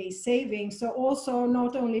 euros per day saving. So also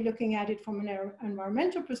not only looking at it from an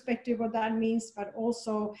environmental perspective, what that means, but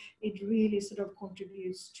also it really sort of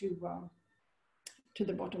contributes to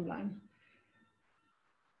the bottom line.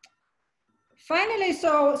 Finally,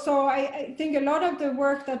 so I think a lot of the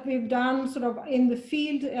work that we've done sort of in the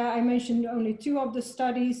field, I mentioned only 2 of the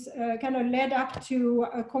studies, kind of led up to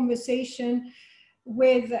a conversation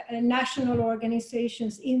with national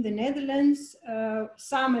organizations in the Netherlands.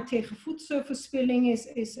 Samen tegen voedselverspilling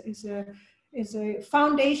is a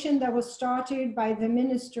foundation that was started by the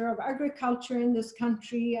Minister of Agriculture in this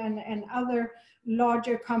country and other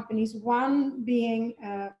larger companies, one being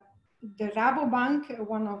the Rabobank,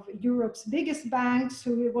 one of Europe's biggest banks,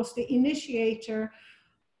 who was the initiator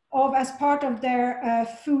of, as part of their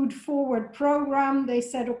Food Forward program. They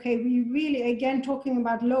said, okay, we really, again, talking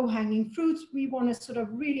about low-hanging fruits, we want to sort of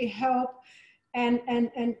really help and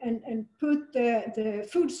put the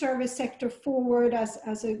food service sector forward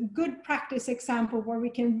as a good practice example where we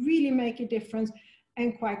can really make a difference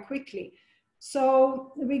and quite quickly.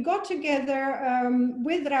 So we got together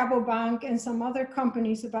with Rabobank and some other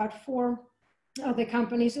companies, about 4 other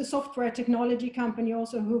companies, a software technology company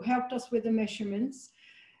also, who helped us with the measurements.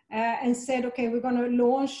 And said, okay, we're going to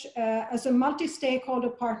launch as a multi-stakeholder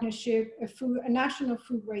partnership, a national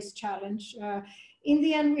food waste challenge. In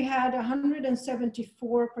the end, we had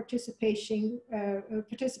 174 participating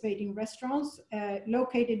restaurants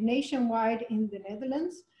located nationwide in the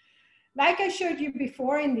Netherlands. Like I showed you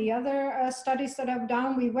before in the other studies that I've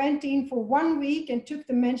done, we went in for 1 week and took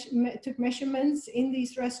measurements in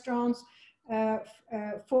these restaurants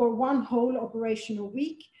for 1 whole operational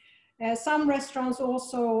week. Some restaurants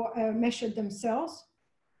also measured themselves.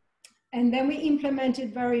 And then we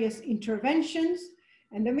implemented various interventions.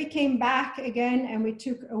 And then we came back again and we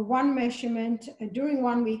took 1 measurement during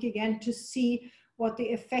 1 week again to see what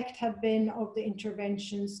the effect had been of the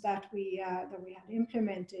interventions that we had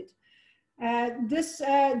implemented.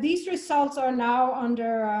 These results are now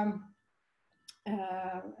under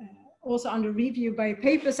also under review by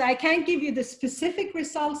papers. I can't give you the specific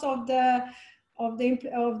results of the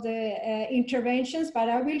interventions, but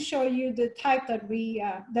I will show you the type that we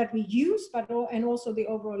use, and also the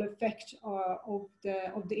overall effect of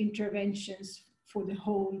the interventions for the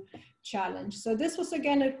whole challenge. So this was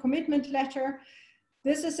again a commitment letter.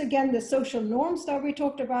 This is again the social norms that we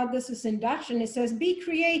talked about. This is in Dutch, and it says, "Be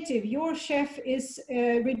creative. Your chef is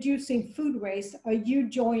reducing food waste. Are you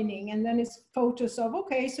joining?" And then it's photos of,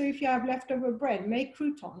 okay, so if you have leftover bread, make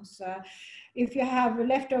croutons. If you have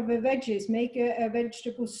leftover veggies, make a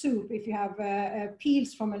vegetable soup. If you have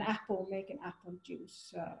peels from an apple, make an apple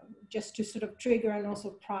juice, just to sort of trigger and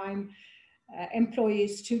also prime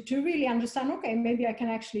employees to really understand, okay, maybe I can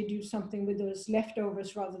actually do something with those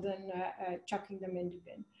leftovers rather than chucking them in the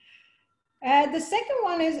bin. The second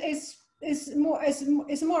one is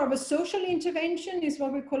more of a social intervention, is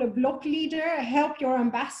what we call a block leader, help your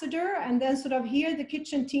ambassador. And then sort of here, the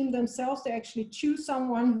kitchen team themselves, they actually choose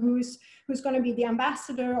someone who's going to be the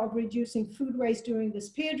ambassador of reducing food waste during this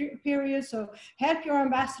period. So help your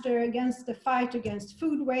ambassador against the fight against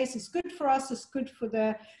food waste. It's good for us, it's good for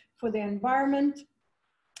the environment.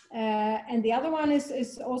 And the other one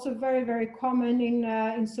is also very, very common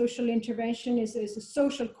in social intervention is a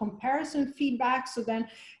social comparison feedback. So then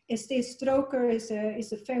Estée Stroker is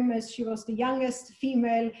a famous, she was the youngest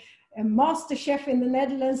female master chef in the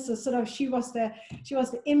Netherlands. So sort of she was the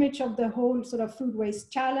image of the whole sort of food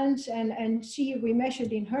waste challenge. And we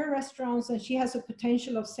measured in her restaurants, and she has a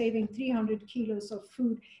potential of saving 300 kilos of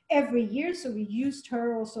food every year. So we used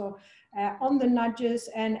her also on the nudges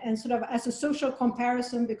and sort of as a social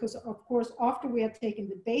comparison, because of course, after we had taken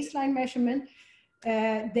the baseline measurement,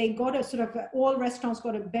 they got a sort of, all restaurants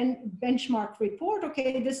got a benchmark report.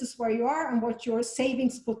 Okay, this is where you are and what your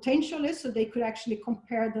savings potential is. So they could actually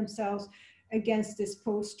compare themselves against this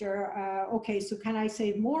poster. Okay, so can I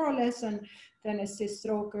save more or less? And then Estée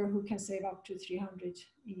Stroker, who can save up to 300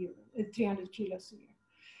 kilos a year.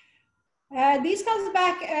 These comes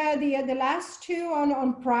back the last two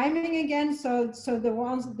on priming again. So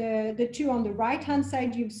the two on the right hand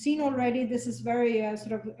side you've seen already. This is very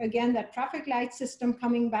sort of again that traffic light system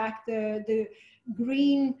coming back. The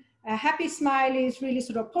green happy smiley is really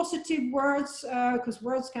sort of positive words because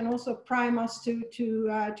words can also prime us to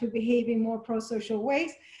behave in more pro-social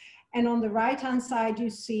ways. And on the right-hand side, you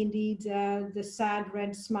see indeed the sad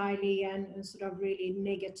red smiley and sort of really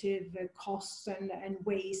negative costs and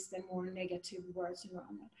waste and more negative words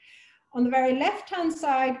around that. On the very left-hand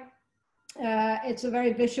side, it's a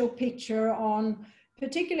very visual picture on,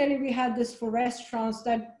 particularly we had this for restaurants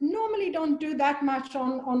that normally don't do that much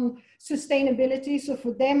on sustainability. So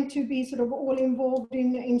for them to be sort of all involved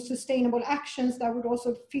in sustainable actions, that would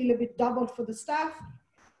also feel a bit double for the staff.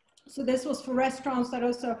 So this was for restaurants that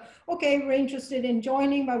also, okay, we're interested in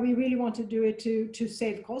joining, but we really want to do it to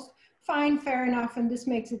save cost. Fine, fair enough. And this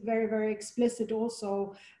makes it very, very explicit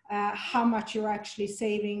also how much you're actually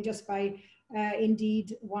saving just by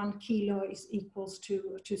indeed 1 kilo is equals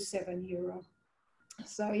to €7.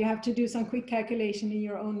 So you have to do some quick calculation in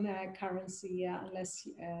your own currency, unless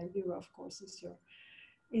euro, of course,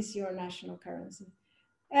 is your national currency.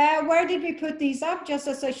 Where did we put these up? Just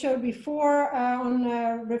as I showed before, on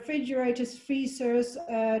refrigerators, freezers,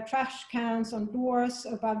 trash cans, on doors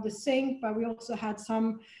above the sink, but we also had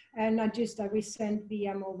some nudges that we sent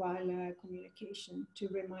via mobile communication to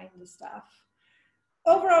remind the staff.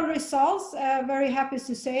 Overall results, very happy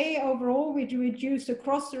to say, overall we reduced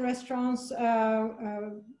across the restaurants,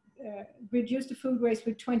 reduced the food waste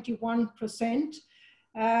with 21%.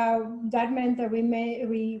 That meant that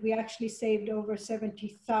we actually saved over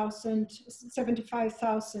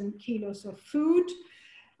 75,000 kilos of food,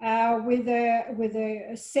 with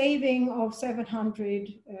a saving of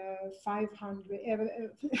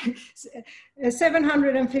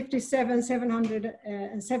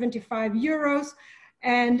 775 euros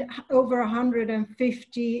and over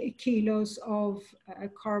 150 kilos of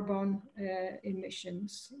carbon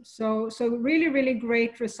emissions. So really, really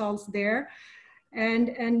great results there.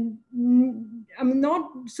 And I'm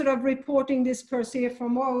not sort of reporting this per se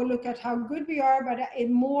from, oh, look at how good we are, but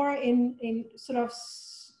more in sort of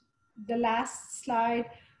the last slide,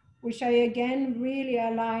 which I again really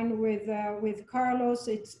align with Carlos.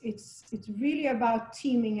 It's really about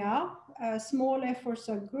teaming up. Small efforts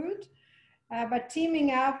are good, but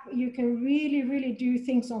teaming up, you can really, really do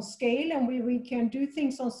things on scale, and we can do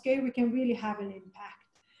things on scale, we can really have an impact.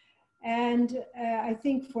 And I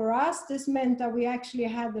think for us, this meant that we actually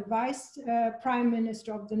had the Vice Prime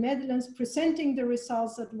Minister of the Netherlands presenting the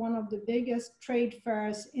results at one of the biggest trade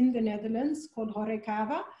fairs in the Netherlands called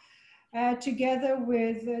Horecava, together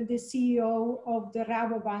with the CEO of the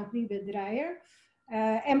Rabobank, Wiebe Dreyer.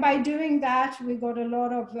 And by doing that, we got a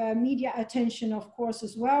lot of media attention, of course,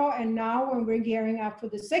 as well. And now when we're gearing up for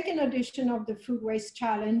the second edition of the Food Waste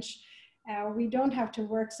Challenge, we don't have to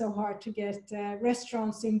work so hard to get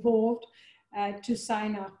restaurants involved to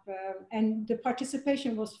sign up. And the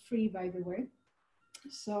participation was free, by the way.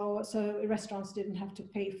 So restaurants didn't have to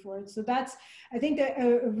pay for it. So that's, I think,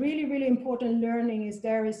 a really, really important learning is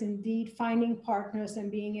indeed finding partners and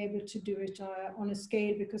being able to do it on a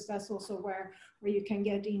scale, because that's also where you can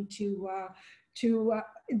get into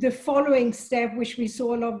the following step, which we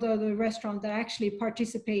saw a lot of the restaurants that actually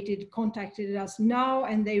participated contacted us now,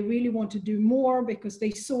 and they really want to do more because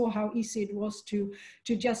they saw how easy it was to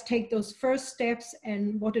just take those first steps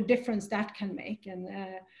and what a difference that can make.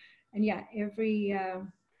 And yeah, every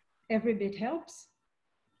bit helps.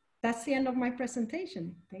 That's the end of my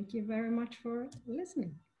presentation. Thank you very much for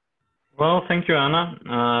listening. Well, thank you, Anna.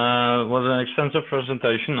 It was an extensive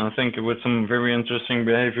presentation, I think, with some very interesting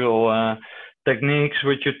behavioral techniques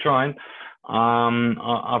which you tried.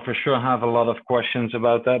 I for sure have a lot of questions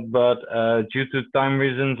about that, but due to time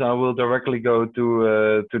reasons, I will directly go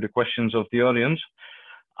to the questions of the audience.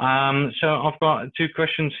 So I've got two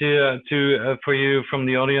questions here for you from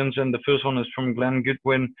the audience, and the first one is from Glenn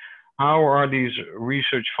Goodwin. How are these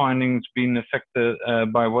research findings being affected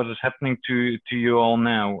by what is happening to you all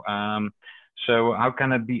now? So how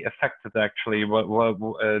can it be affected actually, what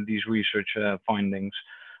these research findings?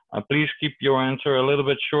 Please keep your answer a little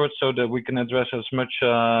bit short so that we can address as much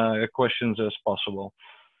questions as possible.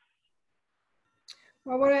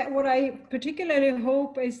 Well, what I particularly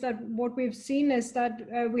hope is that what we've seen is that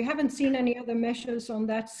we haven't seen any other measures on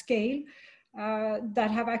that scale that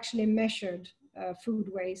have actually measured food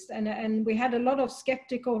waste. And we had a lot of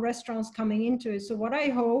skeptical restaurants coming into it. So what I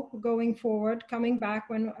hope going forward, coming back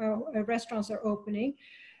when restaurants are opening,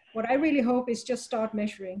 what I really hope is just start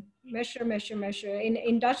measuring, measure.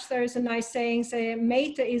 In Dutch, there is a nice saying, say,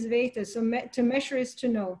 meten is weten. So to measure is to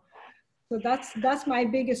know. So that's my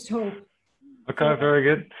biggest hope. Okay, very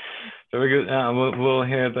good. Very good. We'll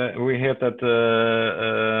hear that. We heard that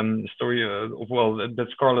story. Well,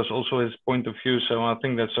 that's Carlos also his point of view. So I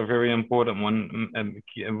think that's a very important one,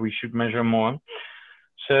 and we should measure more.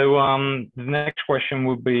 So the next question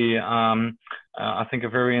would be, I think, a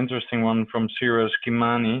very interesting one from Cyrus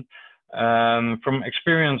Kimani. From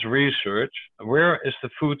experience research, where is the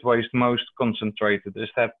food waste most concentrated? Is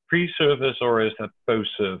that pre-service or is that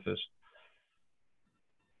post-service?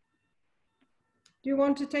 Do you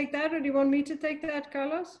want to take that, or do you want me to take that,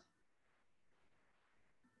 Carlos?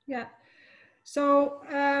 Yeah. So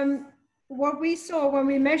what we saw when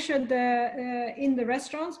we measured the in the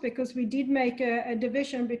restaurants, because we did make a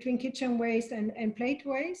division between kitchen waste and plate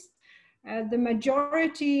waste, the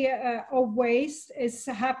majority of waste is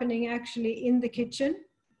happening actually in the kitchen.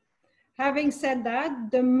 Having said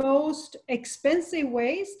that, the most expensive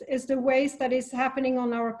waste is the waste that is happening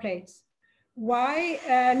on our plates. Why?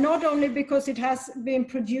 Not only because it has been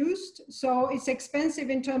produced, so it's expensive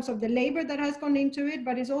in terms of the labor that has gone into it,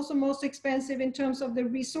 but it's also most expensive in terms of the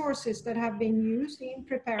resources that have been used in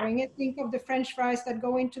preparing it. Think of the French fries that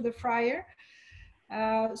go into the fryer.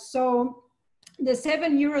 So the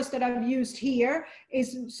 €7 that I've used here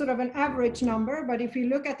is sort of an average number, but if you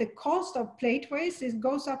look at the cost of plate waste, it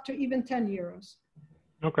goes up to even €10.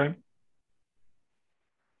 Okay.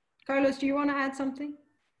 Carlos, do you want to add something?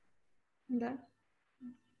 That?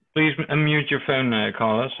 Please unmute your phone,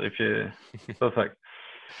 Carlos, if you, perfect.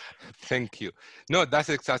 Thank you. No, that's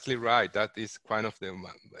exactly right. That is kind of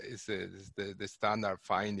the standard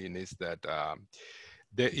finding is that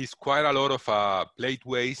there is quite a lot of plate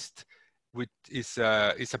waste, which is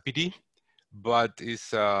a pity, but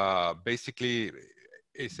it's basically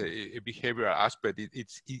is a behavioral aspect. It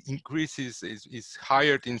increases, is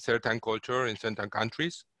higher in certain culture, in certain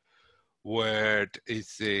countries, where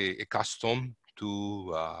it's a custom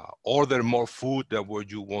to order more food than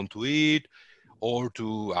what you want to eat, or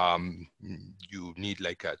to you need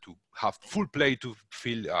like to have full plate to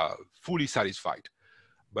feel fully satisfied.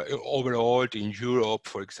 But overall, in Europe,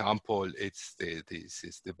 for example, it's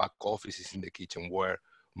the back office is in the kitchen where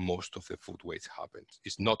most of the food waste happens.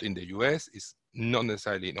 It's not in the US, it's not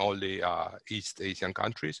necessarily in all the East Asian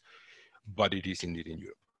countries, but it is indeed in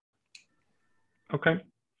Europe. Okay,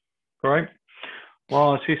 great.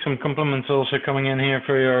 Well, I see some compliments also coming in here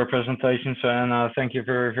for your presentation, so and thank you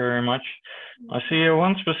very, very much. I see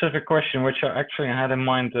one specific question which I actually had in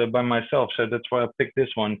mind by myself, so that's why I picked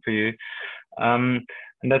this one for you.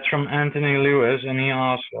 And that's from Anthony Lewis, and he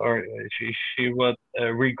asked, or she was,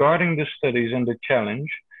 regarding the studies and the challenge,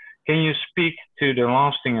 can you speak to the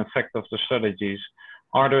lasting effect of the strategies?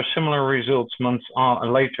 Are there similar results months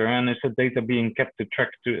later, and is the data being kept to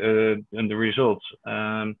track to the results?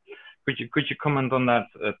 Could you comment on that,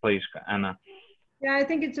 please, Anna? Yeah, I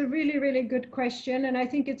think it's a really, really good question, and I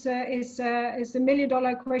think it's a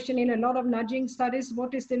million-dollar question in a lot of nudging studies.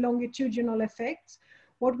 What is the longitudinal effects?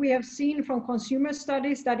 What we have seen from consumer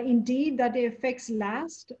studies that indeed that the effects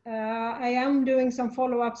last. I am doing some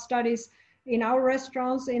follow-up studies in our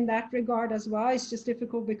restaurants in that regard as well. It's just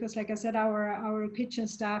difficult because, like I said, our kitchen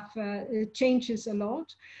staff changes a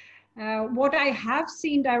lot. What I have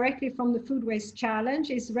seen directly from the food waste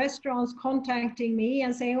challenge is restaurants contacting me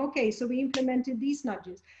and saying, okay, so we implemented these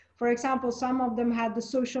nudges. For example, some of them had the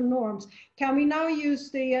social norms. Can we now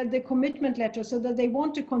use the commitment letter so that they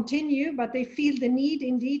want to continue, but they feel the need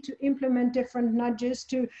indeed to implement different nudges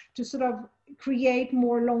to sort of create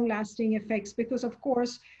more long-lasting effects? Because of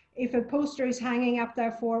course, if a poster is hanging up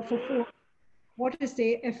there for 4, what is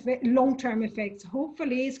the long-term effects?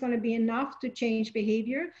 Hopefully it's going to be enough to change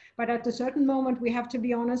behavior, but at a certain moment, we have to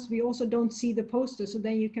be honest, we also don't see the poster, so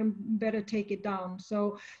then you can better take it down.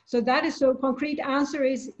 So that is, so concrete answer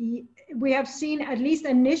is, we have seen at least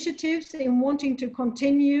initiatives in wanting to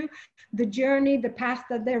continue the journey, the path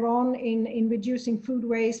that they're on in reducing food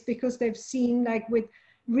waste, because they've seen like with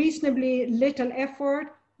reasonably little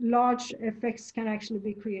effort, large effects can actually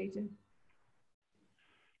be created.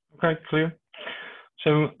 Okay, clear.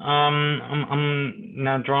 So I'm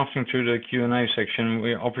now drafting through the Q&A section.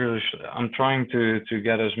 I'm trying to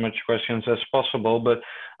get as much questions as possible, but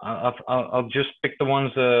I'll just pick the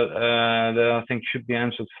ones that I think should be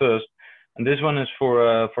answered first. And this one is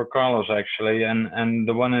for Carlos actually, and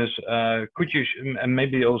the one is could you, and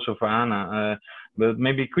maybe also for Anna, but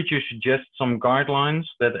maybe could you suggest some guidelines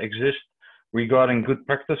that exist regarding good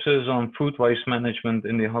practices on food waste management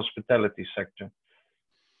in the hospitality sector?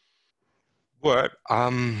 Well,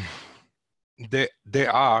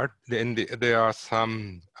 there are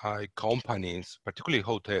some companies, particularly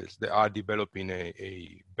hotels, that are developing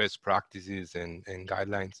a best practices and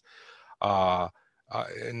guidelines.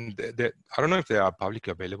 and I don't know if they are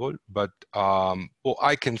publicly available, but what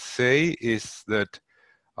I can say is that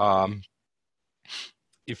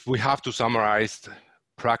if we have to summarize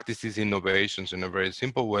practices, innovations in a very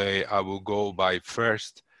simple way, I will go by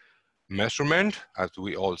first measurement, as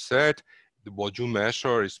we all said. What you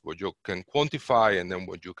measure is what you can quantify, and then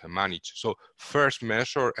what you can manage. So first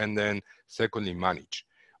measure, and then secondly manage.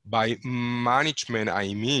 By management,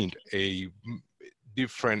 I mean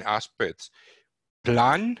different aspects.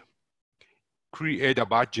 Plan, create a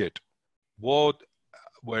budget,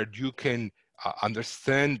 where you can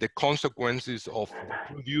understand the consequences of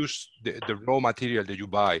the raw material that you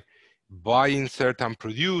buy. Buying certain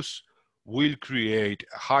produce will create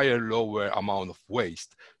a higher, lower amount of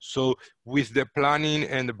waste. So with the planning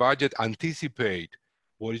and the budget, anticipate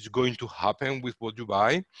what is going to happen with what you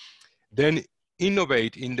buy. Then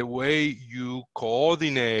innovate in the way you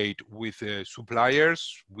coordinate with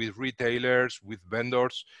suppliers, with retailers, with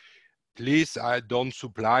vendors. Please, I don't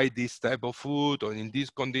supply this type of food or in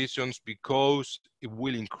these conditions because it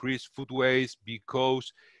will increase food waste,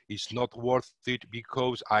 because it's not worth it,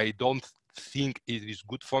 because I don't think it is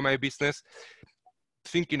good for my business.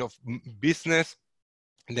 Thinking of business,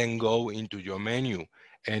 then go into your menu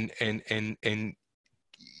and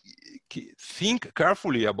think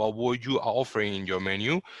carefully about what you are offering in your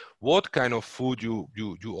menu, what kind of food you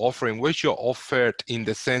offering, what you're offered in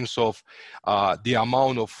the sense of the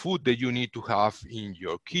amount of food that you need to have in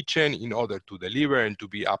your kitchen in order to deliver and to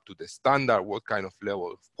be up to the standard, what kind of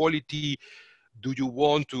level of quality. Do you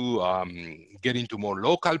want to get into more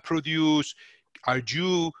local produce? Are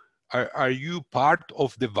you part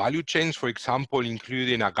of the value chains, for example,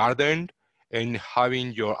 including a garden and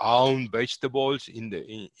having your own vegetables in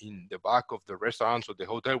the back of the restaurants or the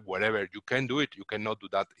hotel, wherever you can do it? You cannot do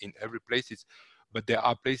that in every places, but there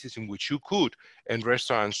are places in which you could, and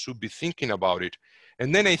restaurants should be thinking about it.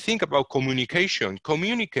 And then I think about communication.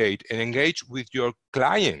 Communicate and engage with your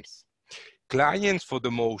clients. Clients, for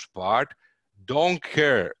the most part, don't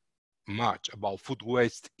care much about food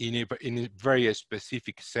waste in a very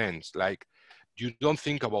specific sense. Like, you don't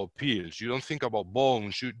think about peels, you don't think about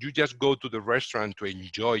bones, you just go to the restaurant to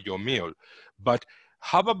enjoy your meal. But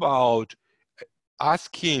how about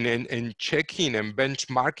asking and checking and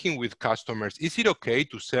benchmarking with customers? Is it okay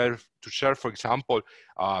to share, for example,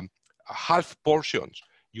 half portions?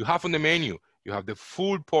 You have on the menu, you have the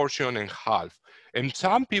full portion and half. And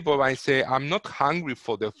some people might say, I'm not hungry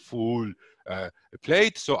for the full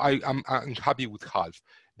plate, so I'm happy with half.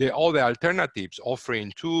 There are other alternatives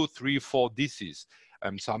offering 2, 3, 4 dishes.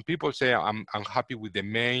 Some people say I'm happy with the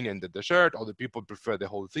main and the dessert. Other people prefer the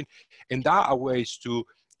whole thing. And there are ways to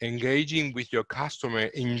engaging with your customer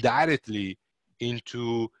indirectly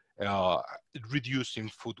into reducing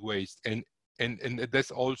food waste. And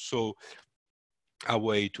that's also a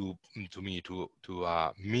way to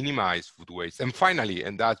minimize food waste. And finally,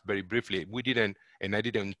 and that's very briefly, I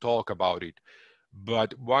didn't talk about it,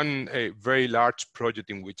 but one very large project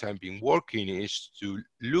in which I've been working is to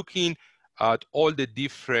looking at all the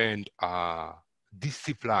different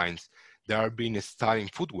disciplines that are being studying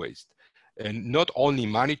food waste. And not only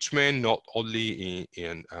management, not only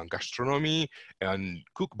in gastronomy and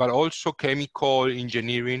cook, but also chemical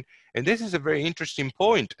engineering. And this is a very interesting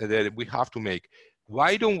point that we have to make.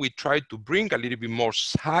 Why don't we try to bring a little bit more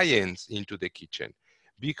science into the kitchen?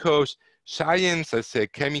 Because science, as a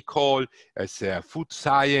chemical, as a food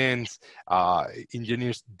science,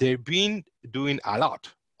 engineers, they've been doing a lot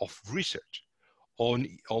of research on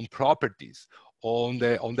properties, on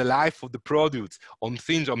the life of the products, on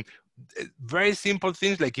things, on very simple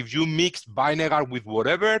things, like if you mix vinegar with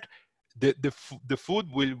whatever, the food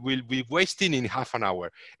will be wasting in half an hour.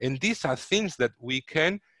 And these are things that we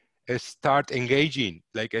can start engaging,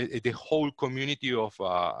 like the whole community of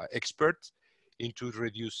experts into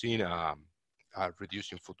reducing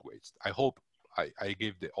food waste. I hope I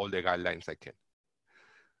gave all the guidelines I can.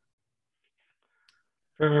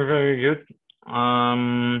 Very, very good.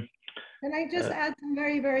 Can I just add some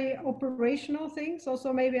very, very operational things,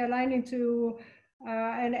 also maybe aligning to,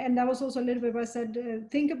 and that was also a little bit what I said,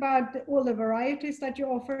 think about all the varieties that you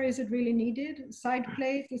offer. Is it really needed? Side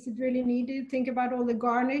plate, is it really needed? Think about all the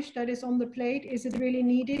garnish that is on the plate. Is it really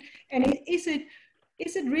needed? And is it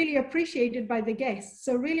really appreciated by the guests?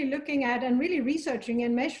 So really looking at and really researching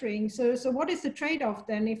and measuring. So what is the trade-off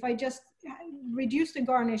then? If I just reduce the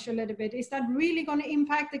garnish a little bit, is that really going to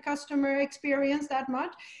impact the customer experience that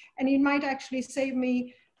much? And it might actually save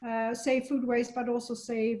me save food waste, but also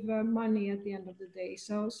save money at the end of the day.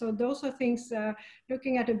 So those are things,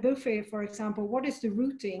 looking at a buffet, for example, what is the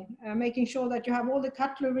routing? Making sure that you have all the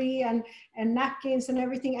cutlery and napkins and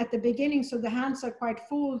everything at the beginning, so the hands are quite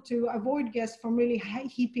full to avoid guests from really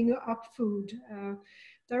heaping up food.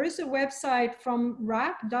 There is a website from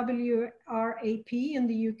WRAP, W-R-A-P in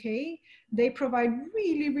the UK. They provide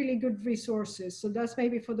really, really good resources. So that's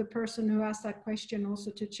maybe for the person who asked that question also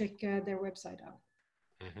to check their website out.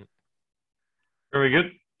 Mm-hmm. Very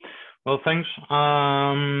good. Well, thanks.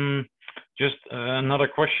 Just another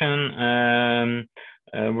question,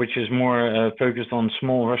 which is more focused on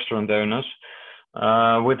small restaurant owners.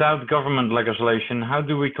 Without government legislation, how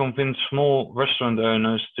do we convince small restaurant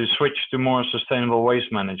owners to switch to more sustainable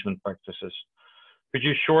waste management practices? Could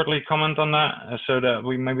you shortly comment on that so that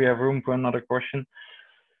we maybe have room for another question?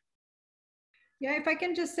 Yeah, if I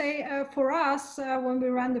can just say, for us, when we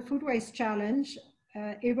ran the food waste challenge,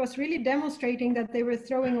 it was really demonstrating that they were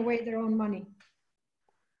throwing away their own money.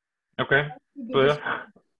 Okay.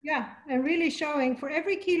 Yeah, and really showing for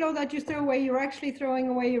every kilo that you throw away, you're actually throwing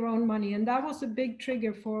away your own money. And that was a big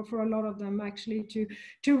trigger for a lot of them actually to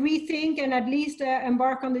rethink and at least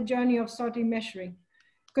embark on the journey of starting measuring.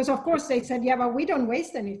 Because of course they said, yeah, but we don't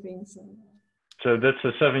waste anything. So that's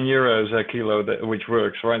the €7 a kilo, which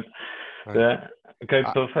works, right? Yeah. Okay,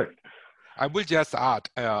 perfect. I will just add,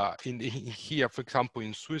 in here, for example,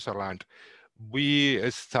 in Switzerland, we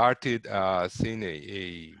started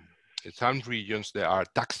seeing some regions that are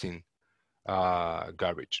taxing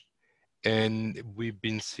garbage. And we've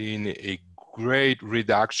been seeing a great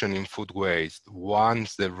reduction in food waste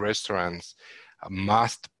once the restaurants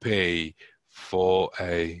must pay for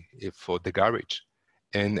the garbage.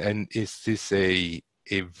 And it's this a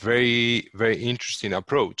very, very interesting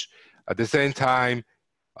approach. At the same time,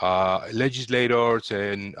 legislators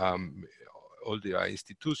and all the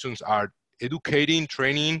institutions are educating,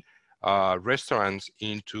 training restaurants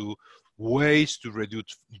into ways to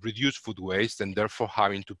reduce food waste and therefore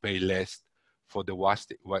having to pay less for the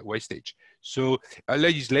wastage. So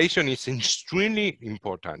legislation is extremely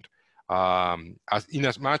important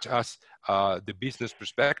as much as the business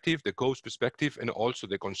perspective, the cost perspective, and also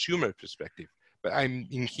the consumer perspective. But I'm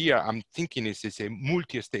thinking it's a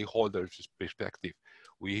multi-stakeholder perspective.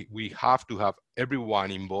 We have to have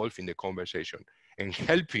everyone involved in the conversation, and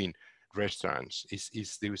helping restaurants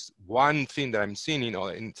is there's one thing that I'm seeing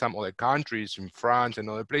in some other countries, in France and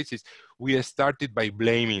other places. We started by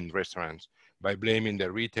blaming restaurants, by blaming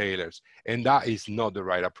the retailers, and that is not the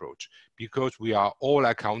right approach, because we are all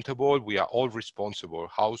accountable, we are all responsible,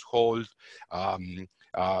 households,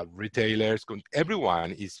 retailers,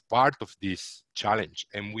 everyone is part of this challenge,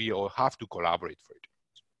 and we all have to collaborate for it.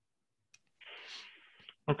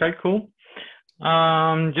 Okay, cool.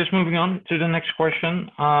 Just moving on to the next question.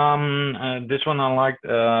 This one I liked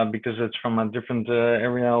because it's from a different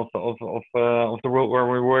area of the world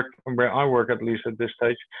where I work, at least at this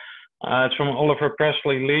stage. It's from Oliver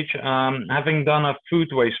Presley Leach. Having done a food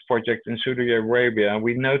waste project in Saudi Arabia,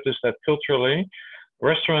 we noticed that culturally,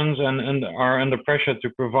 restaurants are under pressure to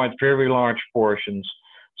provide very large portions.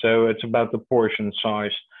 So it's about the portion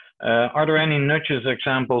size. Are there any nudges,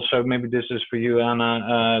 examples, so maybe this is for you,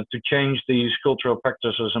 Anna, to change these cultural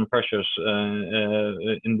practices and pressures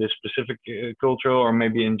in this specific culture, or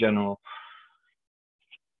maybe in general?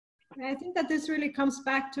 I think that this really comes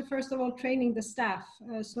back to, first of all, training the staff.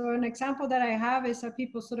 So an example that I have is that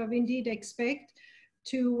people sort of indeed expect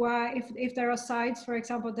to, if there are sides, for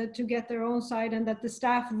example, that to get their own side, and that the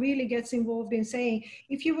staff really gets involved in saying,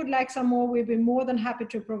 if you would like some more, we'd be more than happy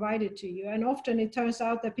to provide it to you. And often it turns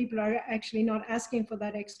out that people are actually not asking for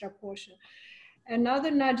that extra portion. Another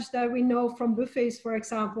nudge that we know from buffets, for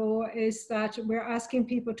example, is that we're asking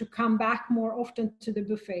people to come back more often to the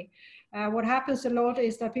buffet. What happens a lot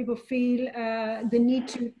is that people feel the need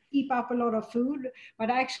to keep up a lot of food, but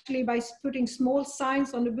actually by putting small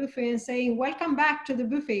signs on the buffet and saying, welcome back to the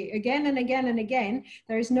buffet again and again and again,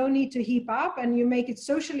 there is no need to heap up, and you make it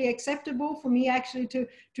socially acceptable for me actually to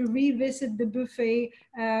revisit the buffet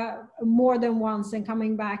more than once and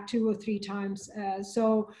coming back 2 or 3 times.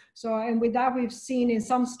 And with that, we've seen in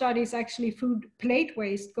some studies actually food plate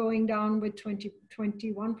waste going down with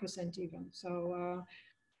 21% even.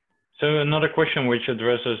 So another question which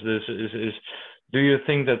addresses this is, do you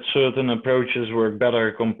think that certain approaches work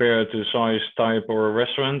better compared to size, type, or a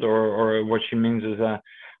restaurant? Or what she means is that,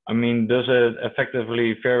 I mean, does it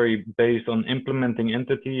effectively vary based on implementing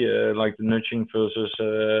entity, like the nudging versus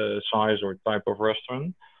size or type of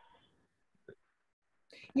restaurant?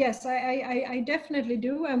 Yes, I definitely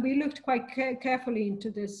do. And we looked quite carefully into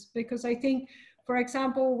this, because I think For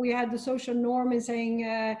example, we had the social norm in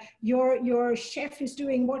saying your chef is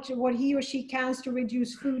doing what he or she can to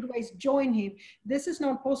reduce food waste, join him. This is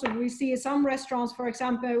not possible. We see some restaurants, for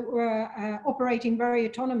example, operating very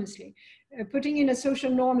autonomously. Putting in a social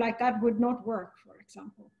norm like that would not work, for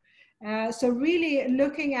example. So really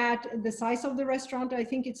looking at the size of the restaurant, I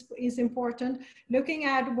think is important. Looking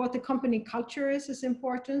at what the company culture is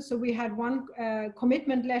important. So we had one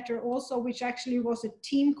commitment letter also, which actually was a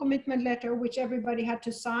team commitment letter, which everybody had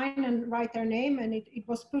to sign and write their name, and it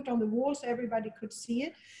was put on the wall so everybody could see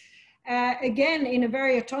it. Again, in a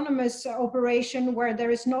very autonomous operation where there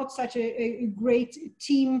is not such a great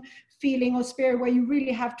team feeling or spirit, where you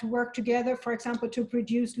really have to work together, for example, to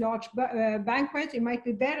produce large banquets, it might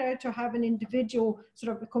be better to have an individual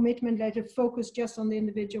sort of a commitment letter focused just on the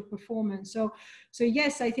individual performance. So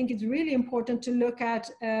yes, I think it's really important to look at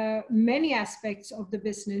many aspects of the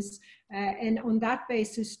business and on that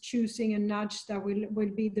basis, choosing a nudge that will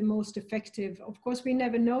be the most effective. Of course, we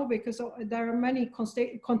never know because there are many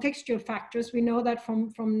contextual factors. We know that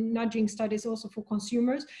from nudging studies also for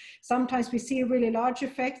consumers. Sometimes we see really large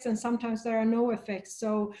effects and sometimes there are no effects.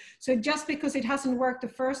 So just because it hasn't worked the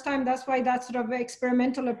first time, that's why that sort of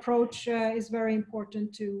experimental approach is very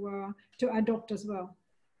important to adopt as well.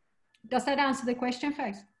 Does that answer the question,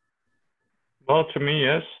 Gijs? Well, to me,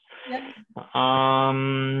 yes. Yeah.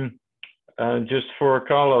 Just for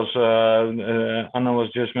Carlos, Anna was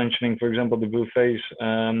just mentioning, for example, the buffets,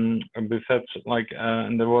 buffets. Like,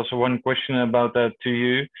 and there was one question about that to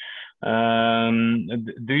you.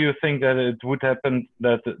 Do you think that it would happen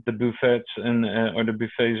that the buffets and or the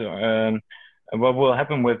buffets, what will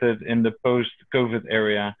happen with it in the post-COVID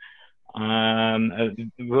area?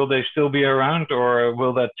 Will they still be around, or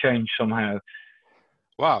will that change somehow?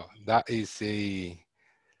 Wow, that's a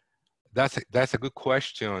good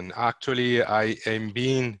question. Actually, I am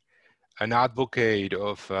being an advocate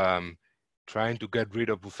of trying to get rid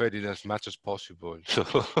of buffeting as much as possible. So,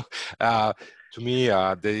 to me,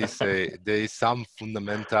 there is some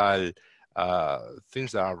fundamental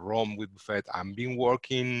things that are wrong with buffet. I've been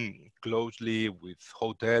working closely with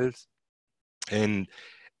hotels, and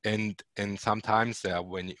sometimes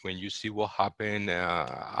when you see what happened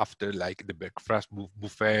after like the breakfast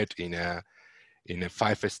buffet in a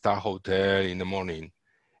 5-star hotel in the morning,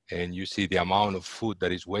 and you see the amount of food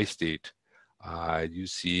that is wasted. You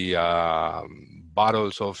see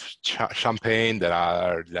bottles of champagne that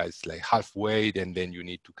are like half weight, and then you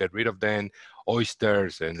need to get rid of them.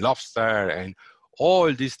 Oysters and lobster and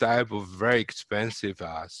all this type of very expensive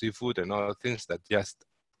seafood and other things that just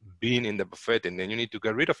been in the buffet, and then you need to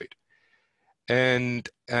get rid of it. And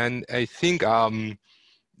I think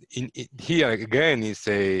here again is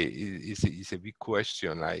a big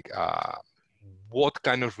question, like what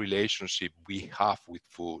kind of relationship we have with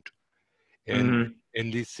food, and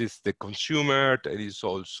this is the consumer, that is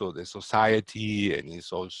also the society, and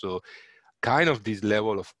it's also kind of this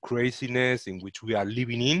level of craziness in which we are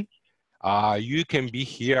living in. You can be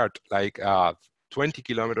here like 20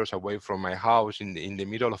 kilometers away from my house in the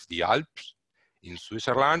middle of the Alps, in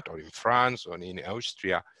Switzerland or in France or in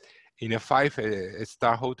Austria, in a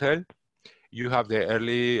 5-star hotel. You have the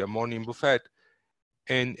early morning buffet,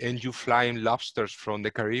 and you fly in lobsters from the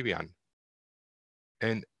Caribbean.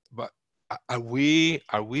 But are we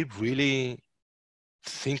really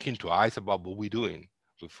thinking twice about what we're doing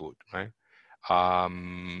with food, right?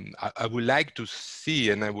 I would like to see,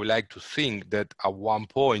 and I would like to think that at one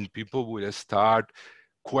point people will start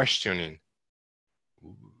questioning,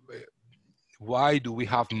 why do we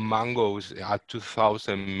have mangoes at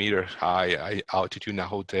 2,000 meters high altitude in a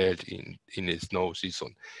hotel in the snow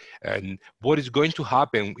season? And what is going to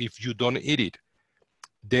happen if you don't eat it?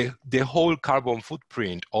 The whole carbon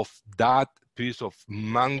footprint of that piece of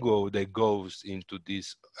mango that goes into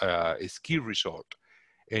this ski resort,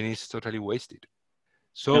 and it's totally wasted.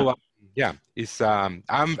 So yeah, it's I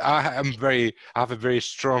have a very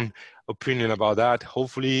strong opinion about that.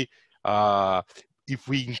 Hopefully, if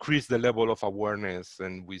we increase the level of awareness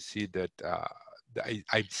and we see that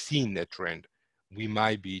I've seen a trend, we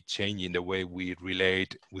might be changing the way we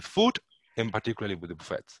relate with food, and particularly with the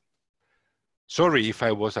buffets. Sorry if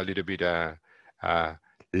I was a little bit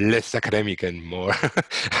less academic and more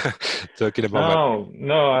talking about.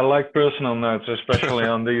 No, I like personal notes, especially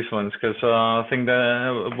on these ones, because I think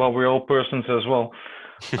that we're all persons as well,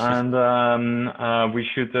 and we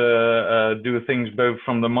should do things both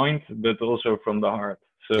from the mind but also from the heart.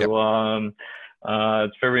 So yep.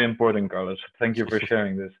 It's very important, Carlos. Thank you for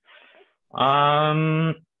sharing this.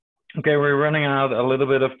 Okay, we're running out a little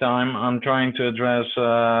bit of time. I'm trying to address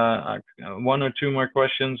one or two more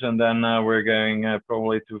questions, and then we're going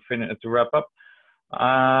probably to wrap up.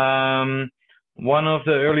 One of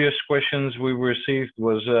the earliest questions we received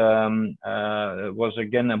was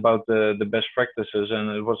again about the best practices, and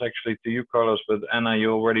it was actually to you, Carlos, but Anna,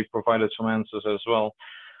 you already provided some answers as well.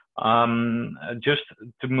 Just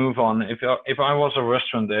to move on, if I was a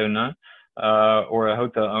restaurant owner or a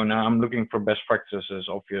hotel owner, I'm looking for best practices,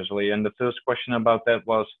 obviously. And the first question about that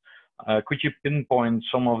was, could you pinpoint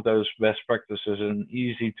some of those best practices and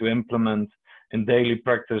easy to implement in daily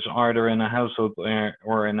practice, either in a household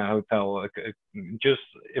or in a hotel? Just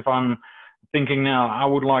if I'm thinking now, I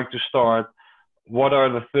would like to start, what are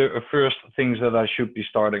the first things that I should be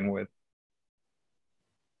starting with?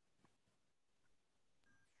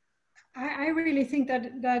 I really think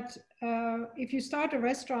that if you start a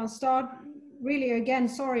restaurant, start really, again,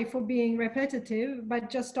 sorry for being repetitive, but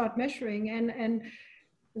just start measuring. And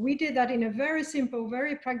we did that in a very simple,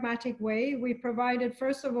 very pragmatic way. We provided,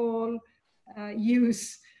 first of all,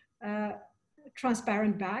 use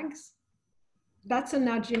transparent bags. That's a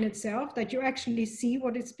nudge in itself, that you actually see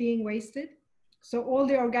what is being wasted. So all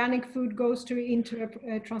the organic food goes into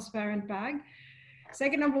a transparent bag.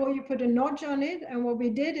 Second of all, you put a notch on it. And what we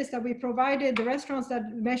did is that we provided the restaurants that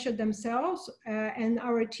measured themselves and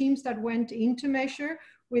our teams that went in to measure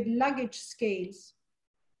with luggage scales.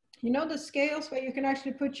 You know, the scales where you can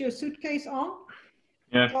actually put your suitcase on?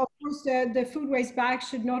 Yeah. So of course, the food waste bags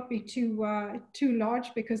should not be too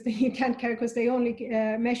large, because you can't carry, because they only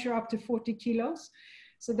measure up to 40 kilos.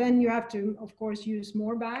 So then you have to, of course, use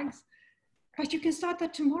more bags. But you can start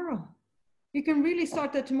that tomorrow. You can really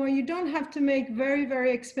start that tomorrow. You don't have to make very,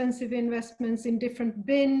 very expensive investments in different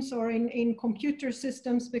bins or in computer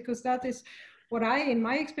systems, because that is what in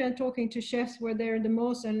my experience, talking to chefs where they're the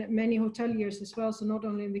most, and many hoteliers as well, so not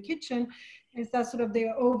only in the kitchen, is that sort of the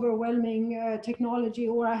overwhelming technology,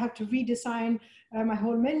 or I have to redesign my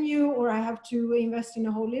whole menu, or I have to invest in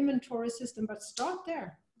a whole inventory system. But start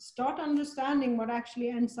there. Start understanding what actually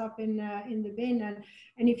ends up in the bin.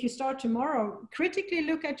 And if you start tomorrow, critically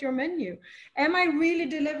look at your menu. Am I really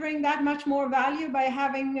delivering that much more value by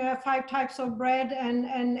having 5 types of bread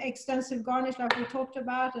and extensive garnish like we talked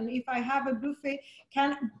about? And if I have a buffet,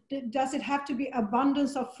 does it have to be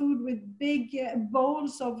abundance of food with big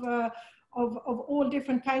bowls of all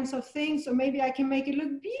different kinds of things? Or maybe I can make it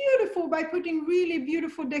look beautiful by putting really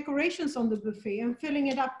beautiful decorations on the buffet and filling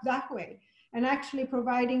it up that way, and actually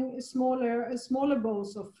providing smaller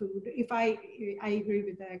bowls of food. If I agree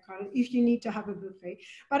with that, Carl, if you need to have a buffet.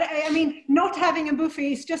 But I mean, not having a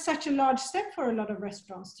buffet is just such a large step for a lot of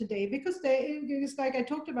restaurants today, because it's like I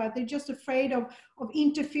talked about, they're just afraid of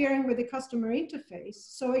interfering with the customer interface.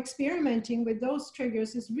 So experimenting with those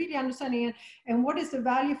triggers is really understanding and what is the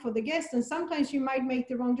value for the guest. And sometimes you might make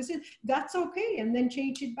the wrong decision. That's okay, and then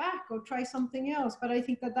change it back or try something else. But I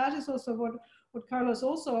think that is also what Carlos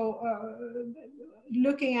also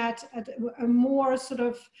looking at a more sort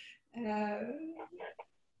of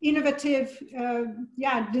innovative,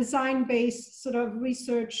 design-based sort of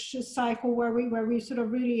research cycle where we sort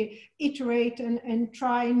of really iterate and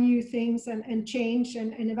try new things and change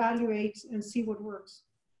and evaluate and see what works.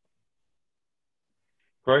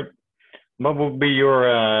 Great. What would be your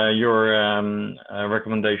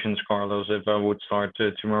recommendations, Carlos, if I would start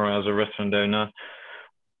tomorrow as a restaurant owner?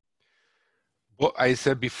 What I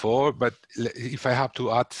said before, but if I have to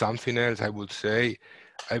add something else, I would say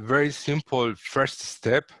a very simple first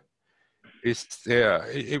step is,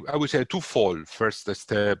 I would say, twofold first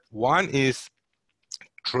step. One is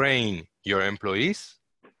train your employees,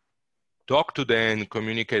 talk to them,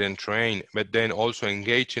 communicate and train, but then also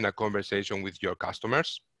engage in a conversation with your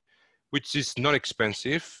customers, which is not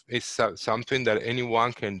expensive. It's something that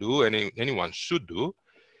anyone can do and anyone should do.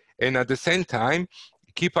 And at the same time,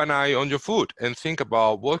 keep an eye on your food and think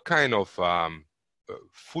about what kind of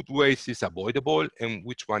food waste is avoidable and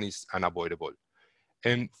which one is unavoidable.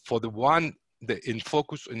 And for the one,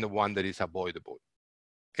 focus on the one that is avoidable.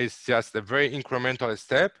 It's just a very incremental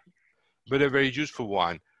step, but a very useful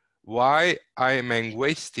one. Why am I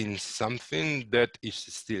wasting something that is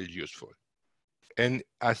still useful? And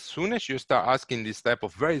as soon as you start asking this type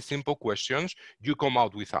of very simple questions, you come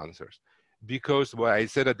out with answers. Because what I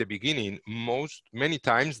said at the beginning, many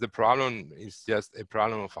times the problem is just a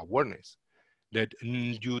problem of awareness, that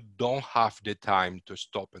you don't have the time to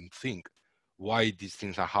stop and think why these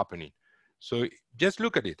things are happening. So just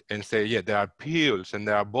look at it and say, yeah, there are peels and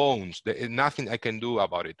there are bones. There is nothing I can do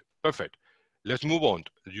about it. Perfect. Let's move on.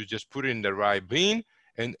 You just put it in the right bin.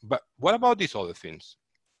 But what about these other things?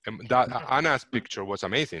 And that Anna's picture was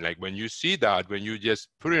amazing. Like when you see that, when you just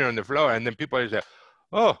put it on the floor and then people say,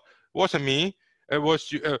 oh, wasn't me.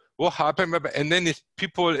 what happened, and then it's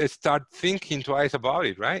people start thinking twice about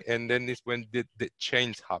it, right? And then it's when the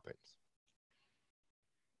change happens.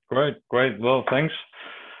 Great. Well, thanks.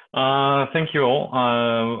 Thank you all,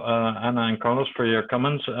 Anna and Carlos, for your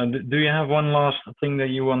comments. Do you have one last thing that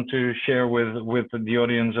you want to share with the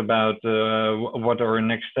audience about what our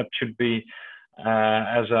next step should be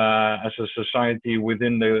as a society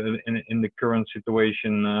within the current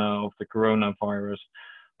situation of the coronavirus?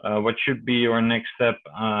 What should be our next step?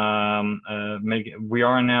 We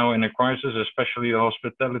are now in a crisis, especially the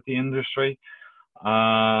hospitality industry.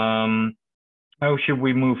 How should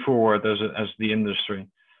we move forward as the industry?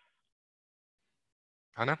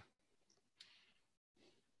 Anna?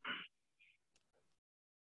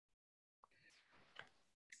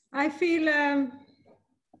 I feel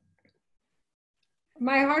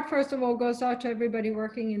my heart, first of all, goes out to everybody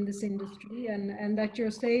working in this industry, and that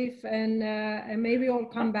you're safe, and maybe all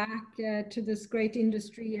come back to this great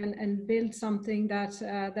industry and build something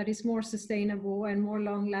that is more sustainable and more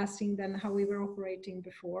long-lasting than how we were operating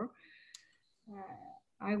before.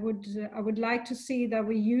 I would like to see that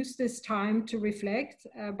we use this time to reflect,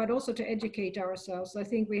 but also to educate ourselves. I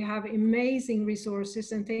think we have amazing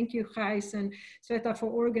resources, and thank you, Gijs and Sveta,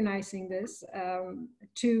 for organizing this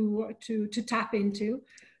to tap into,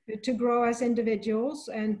 to grow as individuals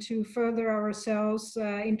and to further ourselves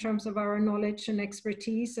in terms of our knowledge and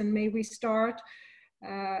expertise. And may we start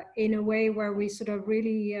in a way where we sort of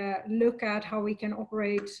really look at how we can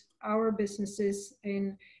operate our businesses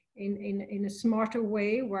in a smarter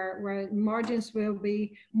way, where margins will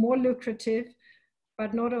be more lucrative,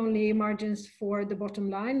 but not only margins for the bottom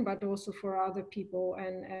line, but also for other people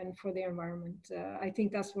and for the environment. I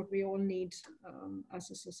think that's what we all need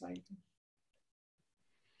as a society.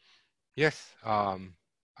 Yes,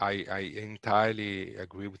 I entirely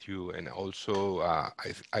agree with you. And also,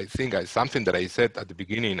 I think something that I said at the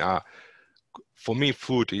beginning, for me,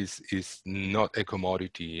 food is not a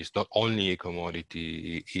commodity. It's not only a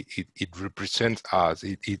commodity. It represents us.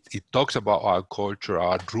 It talks about our culture,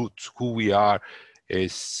 our roots, who we are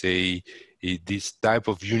as this type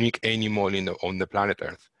of unique animal on the planet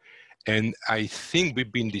Earth. And I think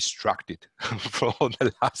we've been distracted for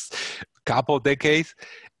the last couple of decades,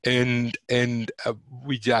 and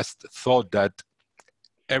we just thought that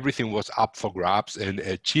everything was up for grabs and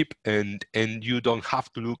cheap, and you don't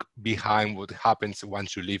have to look behind what happens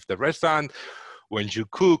once you leave the restaurant, when you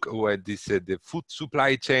cook, when the food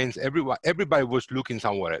supply chains. Everybody was looking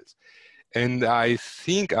somewhere else. And I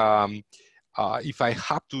think if I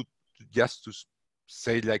have to just to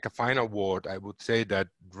say like a final word, I would say that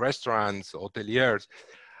restaurants, hoteliers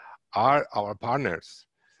are our partners.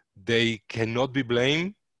 They cannot be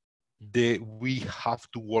blamed. We have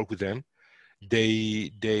to work with them.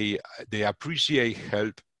 They appreciate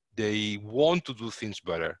help. They want to do things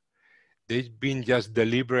better. They've been just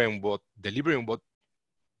delivering what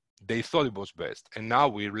they thought it was best. And now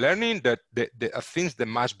we're learning that there are things that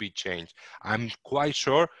must be changed. I'm quite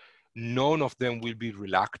sure none of them will be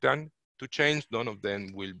reluctant to change. None of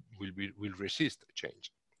them will resist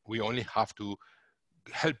change. We only have to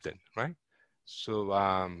help them, right? So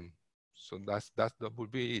so that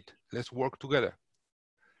would be it. Let's work together.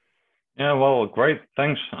 Yeah, well, great.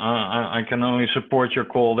 Thanks. I can only support your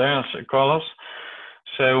call there, Carlos.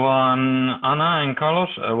 So Anna and Carlos,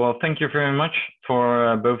 well, thank you very much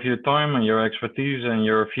for both your time and your expertise and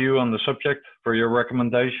your view on the subject, for your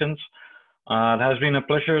recommendations. It has been a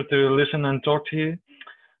pleasure to listen and talk to you.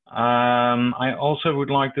 I also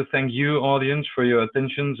would like to thank you, audience, for your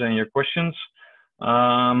attentions and your questions.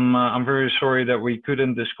 I'm very sorry that we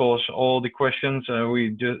couldn't discuss all the questions. We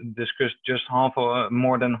discussed just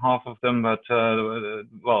more than half of them, but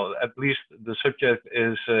well, at least the subject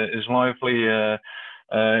is lively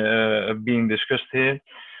being discussed here.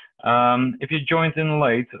 If you joined in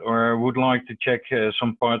late or would like to check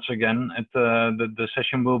some parts again, the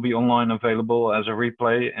session will be online available as a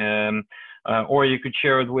replay, or you could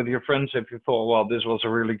share it with your friends if you thought, well, this was a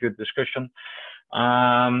really good discussion.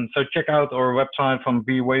 So check out our website from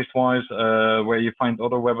Be Wastewise, where you find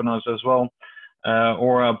other webinars as well,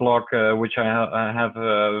 or a blog which I have,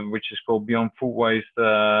 which is called Beyond Food Waste,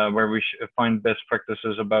 where we find best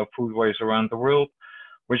practices about food waste around the world,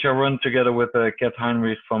 which I run together with Kat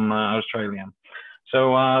Heinrich from Australia.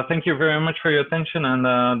 So thank you very much for your attention, and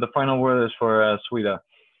the final word is for Sweta.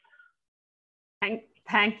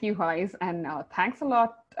 Thank you, Gijs, and thanks a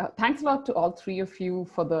lot. Thanks a lot to all three of you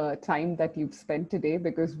for the time that you've spent today,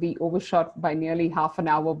 because we overshot by nearly half an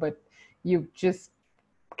hour, but you've just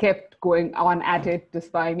kept going on at it.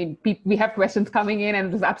 Despite, I mean, we have questions coming in, and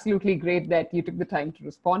it was absolutely great that you took the time to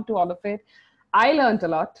respond to all of it. I learned a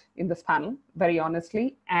lot in this panel, very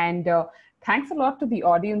honestly. And thanks a lot to the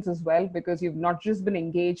audience as well, because you've not just been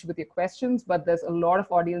engaged with your questions, but there's a lot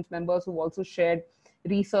of audience members who also shared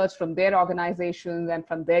research from their organizations and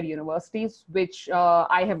from their universities, which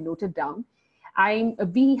I have noted down.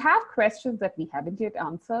 We have questions that we haven't yet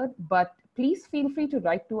answered, but please feel free to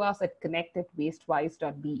write to us at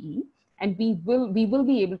connect@wastewise.be, and we will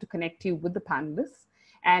be able to connect you with the panelists,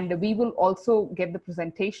 and we will also get the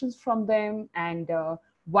presentations from them. And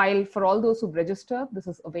while for all those who've registered, this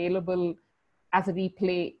is available as a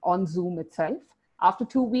replay on Zoom itself. After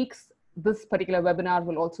 2 weeks, this particular webinar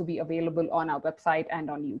will also be available on our website and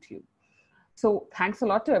on YouTube. So thanks a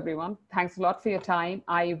lot to everyone. Thanks a lot for your time.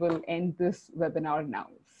 I will end this webinar now.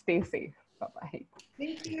 Stay safe. Bye-bye.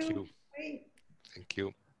 Thank you. Thank you. Bye. Thank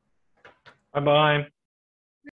you. Bye-bye.